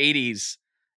it's the '80s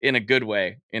in a good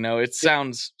way. It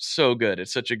sounds so good.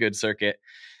 It's such a good circuit.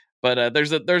 But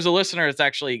there's a listener that's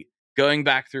actually going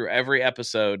back through every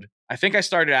episode. I think I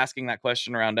started asking that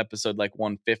question around episode like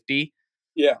 150.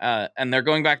 Yeah. And they're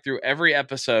going back through every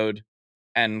episode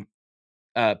and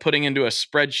putting into a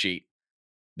spreadsheet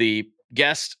the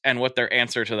guessed and what their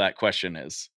answer to that question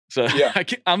is. So Yeah.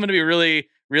 I'm going to be really,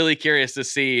 really curious to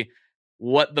see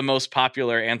what the most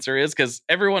popular answer is, because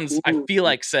everyone's, I feel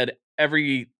like, said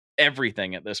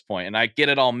everything at this point, and I get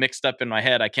it all mixed up in my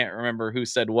head. I can't remember who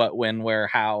said what, when, where,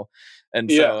 how,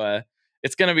 and so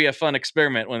it's going to be a fun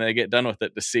experiment when they get done with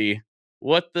it to see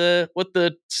what the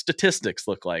statistics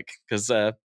look like, because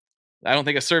I don't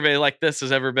think a survey like this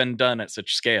has ever been done at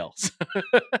such scales.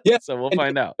 Yeah. So we'll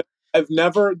find out.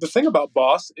 The thing about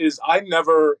Boss is I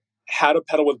never had a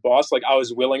pedal with Boss like I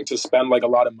was willing to spend like a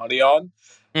lot of money on.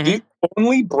 Mm-hmm. The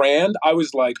only brand I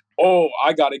was like, oh,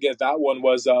 I got to get that one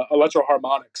was Electro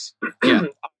Harmonics. Yeah.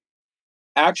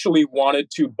 I actually wanted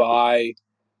to buy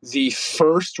the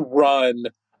first run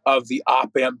of the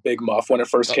Op Amp Big Muff when it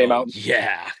first came out.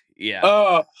 Yeah.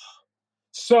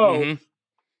 So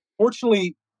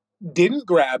fortunately didn't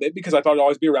grab it because I thought it'd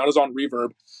always be around. It was on Reverb.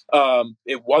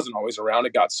 It wasn't always around.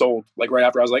 It got sold like right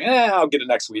after. I was like, I'll get it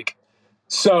next week.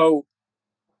 So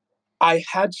I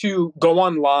had to go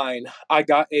online. I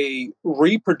got a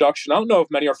reproduction. I don't know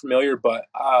if many are familiar, but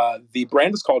the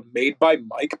brand is called Made by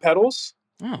Mike pedals.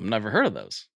 Oh, I've never heard of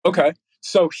those. Okay.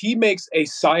 So he makes a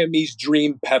Siamese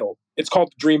Dream pedal. It's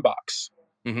called the Dreambox.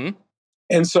 Mm-hmm.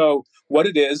 And so what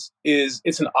it is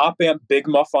it's an Op Amp Big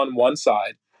Muff on one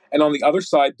side. And on the other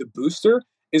side, the booster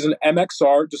is an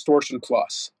MXR Distortion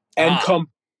Plus. And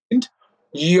combined,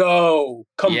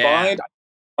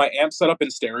 my amp set up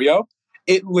in stereo,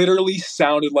 it literally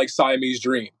sounded like Siamese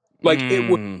Dream. Like it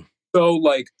was so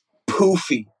like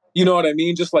poofy. You know what I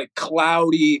mean? Just like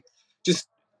cloudy, just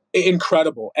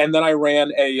incredible. And then I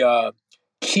ran a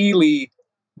Keeley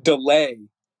delay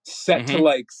set to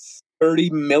like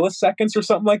 30 milliseconds or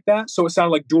something like that. So it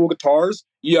sounded like dual guitars.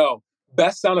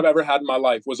 Best sound I've ever had in my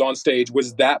life was on stage,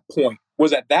 was at that point.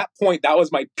 That was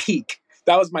my peak.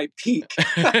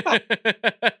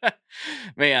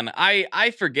 Man,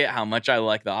 I forget how much I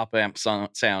like the Op Amp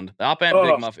sound. The Op Amp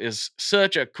Big Muff is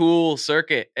such a cool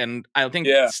circuit. And I think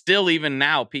still even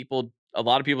now, a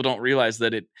lot of people don't realize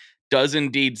that it does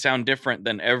indeed sound different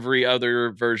than every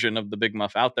other version of the Big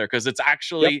Muff out there, because it's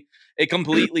actually a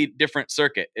completely different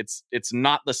circuit. It's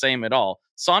not the same at all.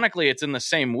 Sonically, it's in the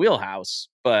same wheelhouse,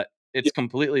 but it's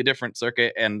completely different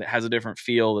circuit and has a different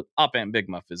feel. The Op Amp Big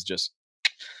Muff is just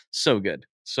so good.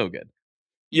 So good.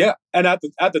 Yeah. And at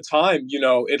the time,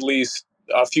 at least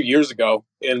a few years ago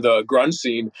in the grunge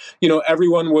scene,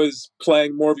 everyone was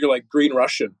playing more of your like Green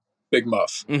Russian Big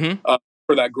Muff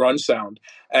for that grunge sound.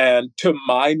 And to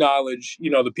my knowledge,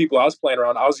 the people I was playing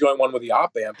around, I was the only one with the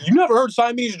Op Amp. You never heard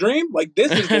Siamese Dream? Like this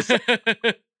is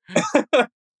the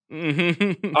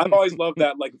I've always loved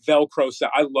that like Velcro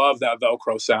sound. I love that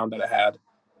Velcro sound that it had.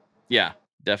 Yeah,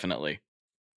 definitely.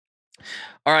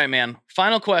 All right, man.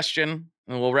 Final question,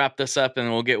 and we'll wrap this up, and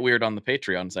we'll get weird on the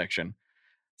Patreon section.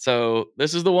 So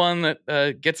this is the one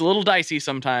that gets a little dicey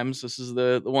sometimes. This is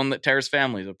the one that tears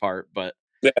families apart, but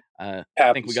I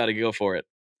think we got to go for it.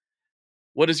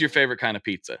 What is your favorite kind of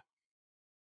pizza?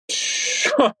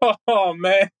 Oh,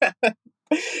 man.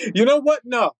 You know what?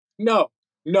 No.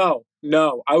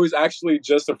 I was actually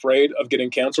just afraid of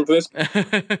getting canceled for this.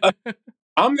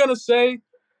 I'm going to say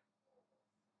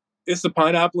it's the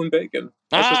pineapple and bacon.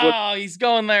 He's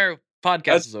going there.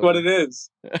 Podcast is over. What it is.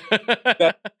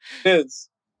 That is.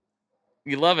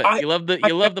 You love it. You love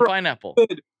the pineapple.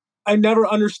 I never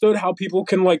understood how people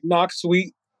can like knock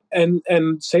sweet and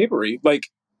savory. Like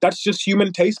that's just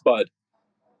human taste bud.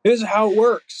 This is how it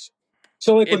works.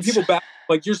 So like when people back,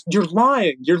 like you're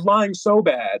lying. You're lying so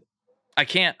bad. I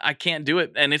can't do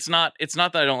it. And it's not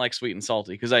that I don't like sweet and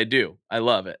salty, because I do. I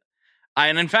love it.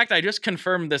 And in fact, I just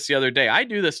confirmed this the other day. I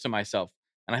do this to myself,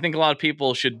 and I think a lot of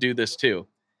people should do this too.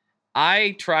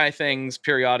 I try things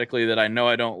periodically that I know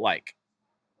I don't like,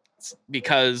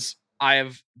 because I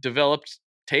have developed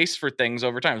taste for things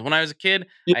over time. When I was a kid,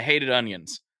 I hated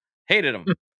onions. Hated them.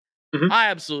 I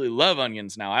absolutely love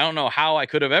onions now. I don't know how I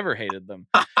could have ever hated them.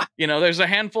 There's a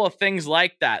handful of things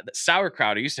like that.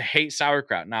 Sauerkraut. I used to hate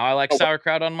sauerkraut. Now I like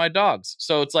sauerkraut on my dogs.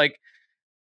 So it's like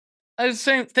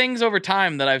same things over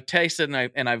time that I've tasted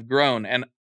and I've grown. And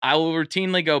I will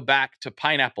routinely go back to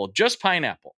pineapple, just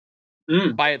pineapple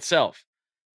by itself.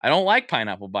 I don't like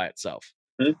pineapple by itself.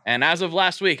 And as of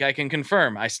last week, I can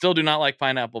confirm I still do not like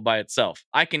pineapple by itself.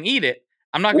 I can eat it.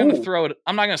 I'm not going to throw it.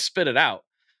 I'm not going to spit it out.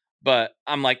 But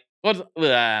I'm like, no,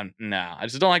 I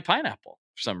just don't like pineapple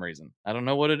for some reason. I don't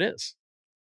know what it is.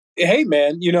 Hey,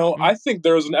 man, I think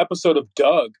there was an episode of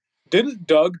Doug. Didn't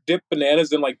Doug dip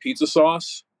bananas in like pizza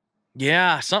sauce?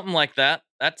 Yeah, something like that.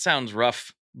 That sounds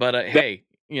rough. But hey,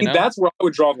 that's where I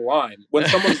would draw the line. When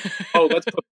someone's, let's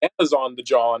put bananas on the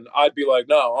John, I'd be like,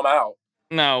 no, I'm out.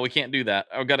 No, we can't do that.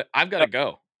 I've got to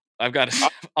go.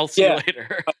 I'll see you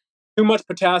later. Too much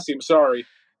potassium, sorry.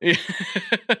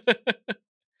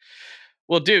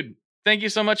 Well, dude, thank you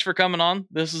so much for coming on.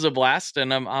 This is a blast,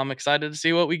 and I'm excited to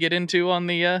see what we get into on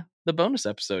the bonus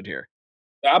episode here.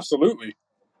 Absolutely.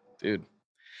 Dude.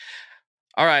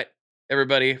 All right,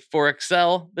 everybody. For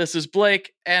Exel, this is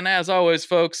Blake, and as always,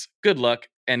 folks, good luck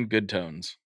and good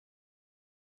tones.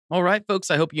 All right,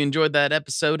 folks, I hope you enjoyed that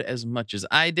episode as much as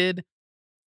I did.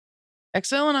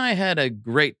 Exel and I had a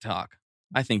great talk.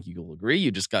 I think you'll agree.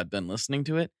 You just got done listening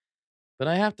to it. But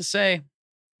I have to say,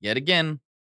 yet again,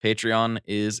 Patreon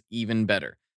is even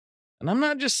better. And I'm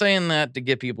not just saying that to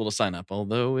get people to sign up,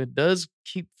 although it does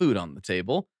keep food on the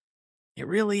table. It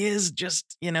really is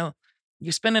just,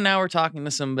 you spend an hour talking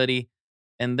to somebody,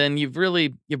 and then you've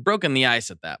broken the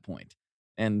ice at that point.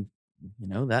 And,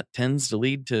 that tends to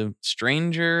lead to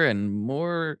stranger and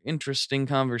more interesting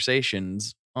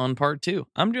conversations on part 2.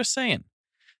 I'm just saying.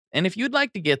 And if you'd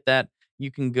like to get that, you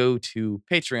can go to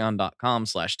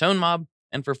patreon.com/tonemob.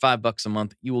 And for $5 a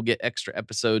month, you will get extra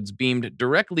episodes beamed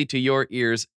directly to your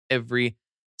ears every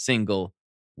single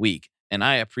week. And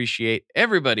I appreciate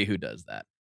everybody who does that.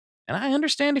 And I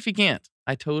understand if you can't.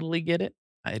 I totally get it.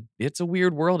 It's a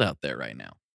weird world out there right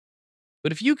now.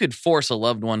 But if you could force a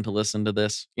loved one to listen to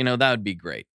this, that would be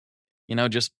great.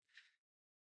 Just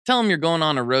tell them you're going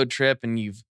on a road trip and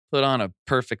you've put on a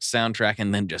perfect soundtrack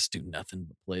and then just do nothing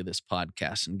but play this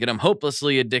podcast and get them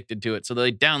hopelessly addicted to it so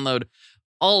they download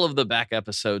all of the back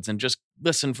episodes and just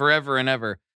listen forever and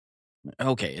ever.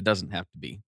 Okay, it doesn't have to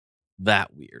be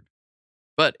that weird.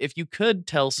 But if you could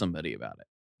tell somebody about it,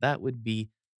 that would be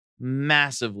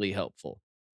massively helpful.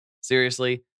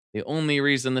 Seriously, the only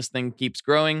reason this thing keeps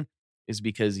growing is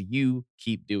because you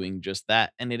keep doing just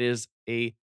that. And it is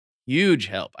a huge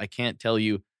help. I can't tell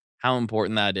you how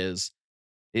important that is.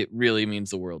 It really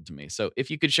means the world to me. So if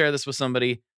you could share this with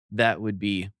somebody, that would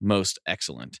be most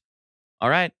excellent. All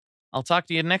right. I'll talk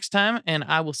to you next time, and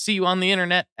I will see you on the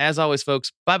internet. As always,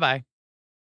 folks, bye-bye.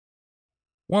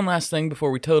 One last thing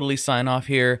before we totally sign off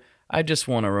here. I just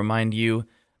want to remind you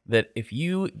that if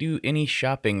you do any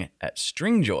shopping at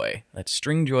Stringjoy, that's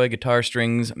Stringjoy guitar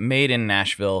strings made in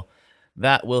Nashville,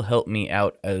 that will help me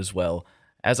out as well.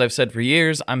 As I've said for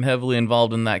years, I'm heavily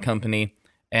involved in that company,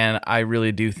 and I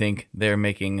really do think they're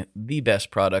making the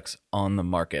best products on the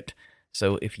market.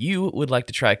 So if you would like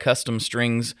to try custom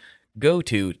strings, go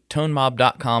to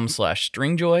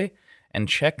tonemob.com/stringjoy and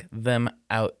check them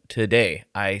out today.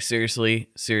 I seriously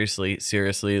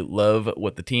love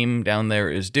what the team down there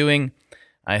is doing.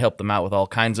 I help them out with all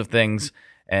kinds of things,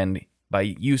 and by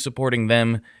you supporting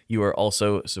them, you are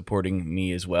also supporting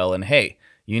me as well. And hey,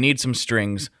 you need some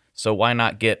strings, so why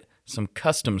not get some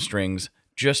custom strings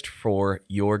just for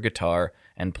your guitar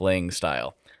and playing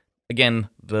style? Again,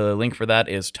 the link for that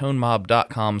is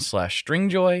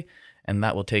tonemob.com/stringjoy, and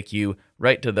that will take you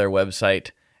right to their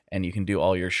website, and you can do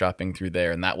all your shopping through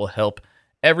there, and that will help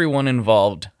everyone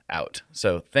involved out.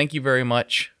 So thank you very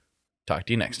much. Talk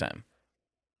to you next time.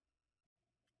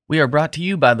 We are brought to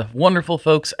you by the wonderful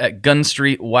folks at Gun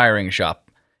Street Wiring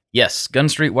Shop. Yes, Gun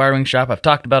Street Wiring Shop. I've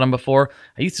talked about them before.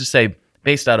 I used to say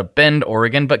based out of Bend,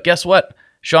 Oregon, but guess what?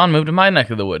 Sean moved to my neck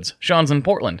of the woods. Sean's in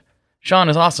Portland. Sean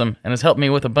is awesome and has helped me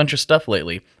with a bunch of stuff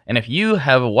lately. And if you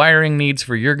have wiring needs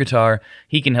for your guitar,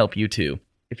 he can help you too.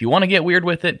 If you want to get weird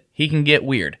with it, he can get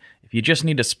weird. If you just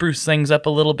need to spruce things up a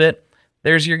little bit,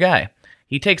 there's your guy.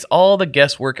 He takes all the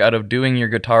guesswork out of doing your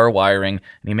guitar wiring,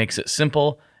 and he makes it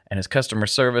simple, and his customer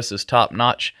service is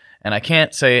top-notch, and I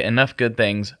can't say enough good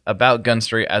things about Gun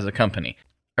Street as a company.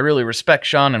 I really respect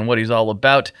Sean and what he's all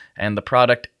about, and the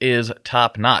product is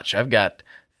top-notch. I've got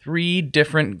 3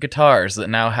 different guitars that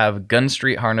now have Gun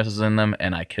Street harnesses in them,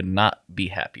 and I could not be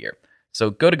happier. So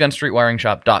go to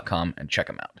gunstreetwiringshop.com and check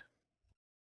them out.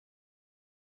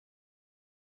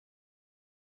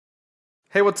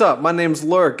 Hey, what's up? My name's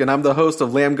Lurk, and I'm the host of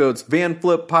Lambgoat's Van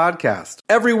Flip podcast.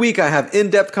 Every week I have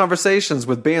in-depth conversations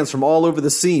with bands from all over the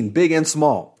scene, big and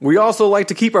small. We also like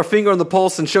to keep our finger on the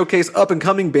pulse and showcase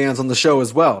up-and-coming bands on the show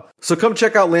as well. So come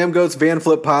check out Lambgoat's Van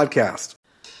Flip podcast.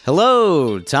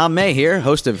 Hello, Tom May here,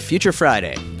 host of Future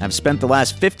Friday. I've spent the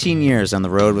last 15 years on the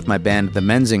road with my band, The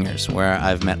Menzingers, where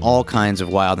I've met all kinds of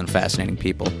wild and fascinating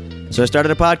people. So I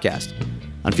started a podcast.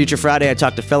 On Future Friday, I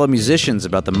talk to fellow musicians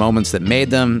about the moments that made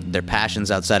them, their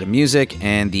passions outside of music,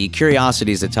 and the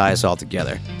curiosities that tie us all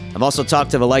together. I've also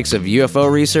talked to the likes of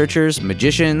UFO researchers,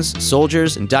 magicians,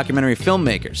 soldiers, and documentary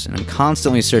filmmakers, and I'm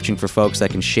constantly searching for folks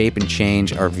that can shape and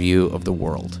change our view of the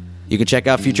world. You can check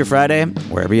out Future Friday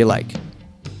wherever you like.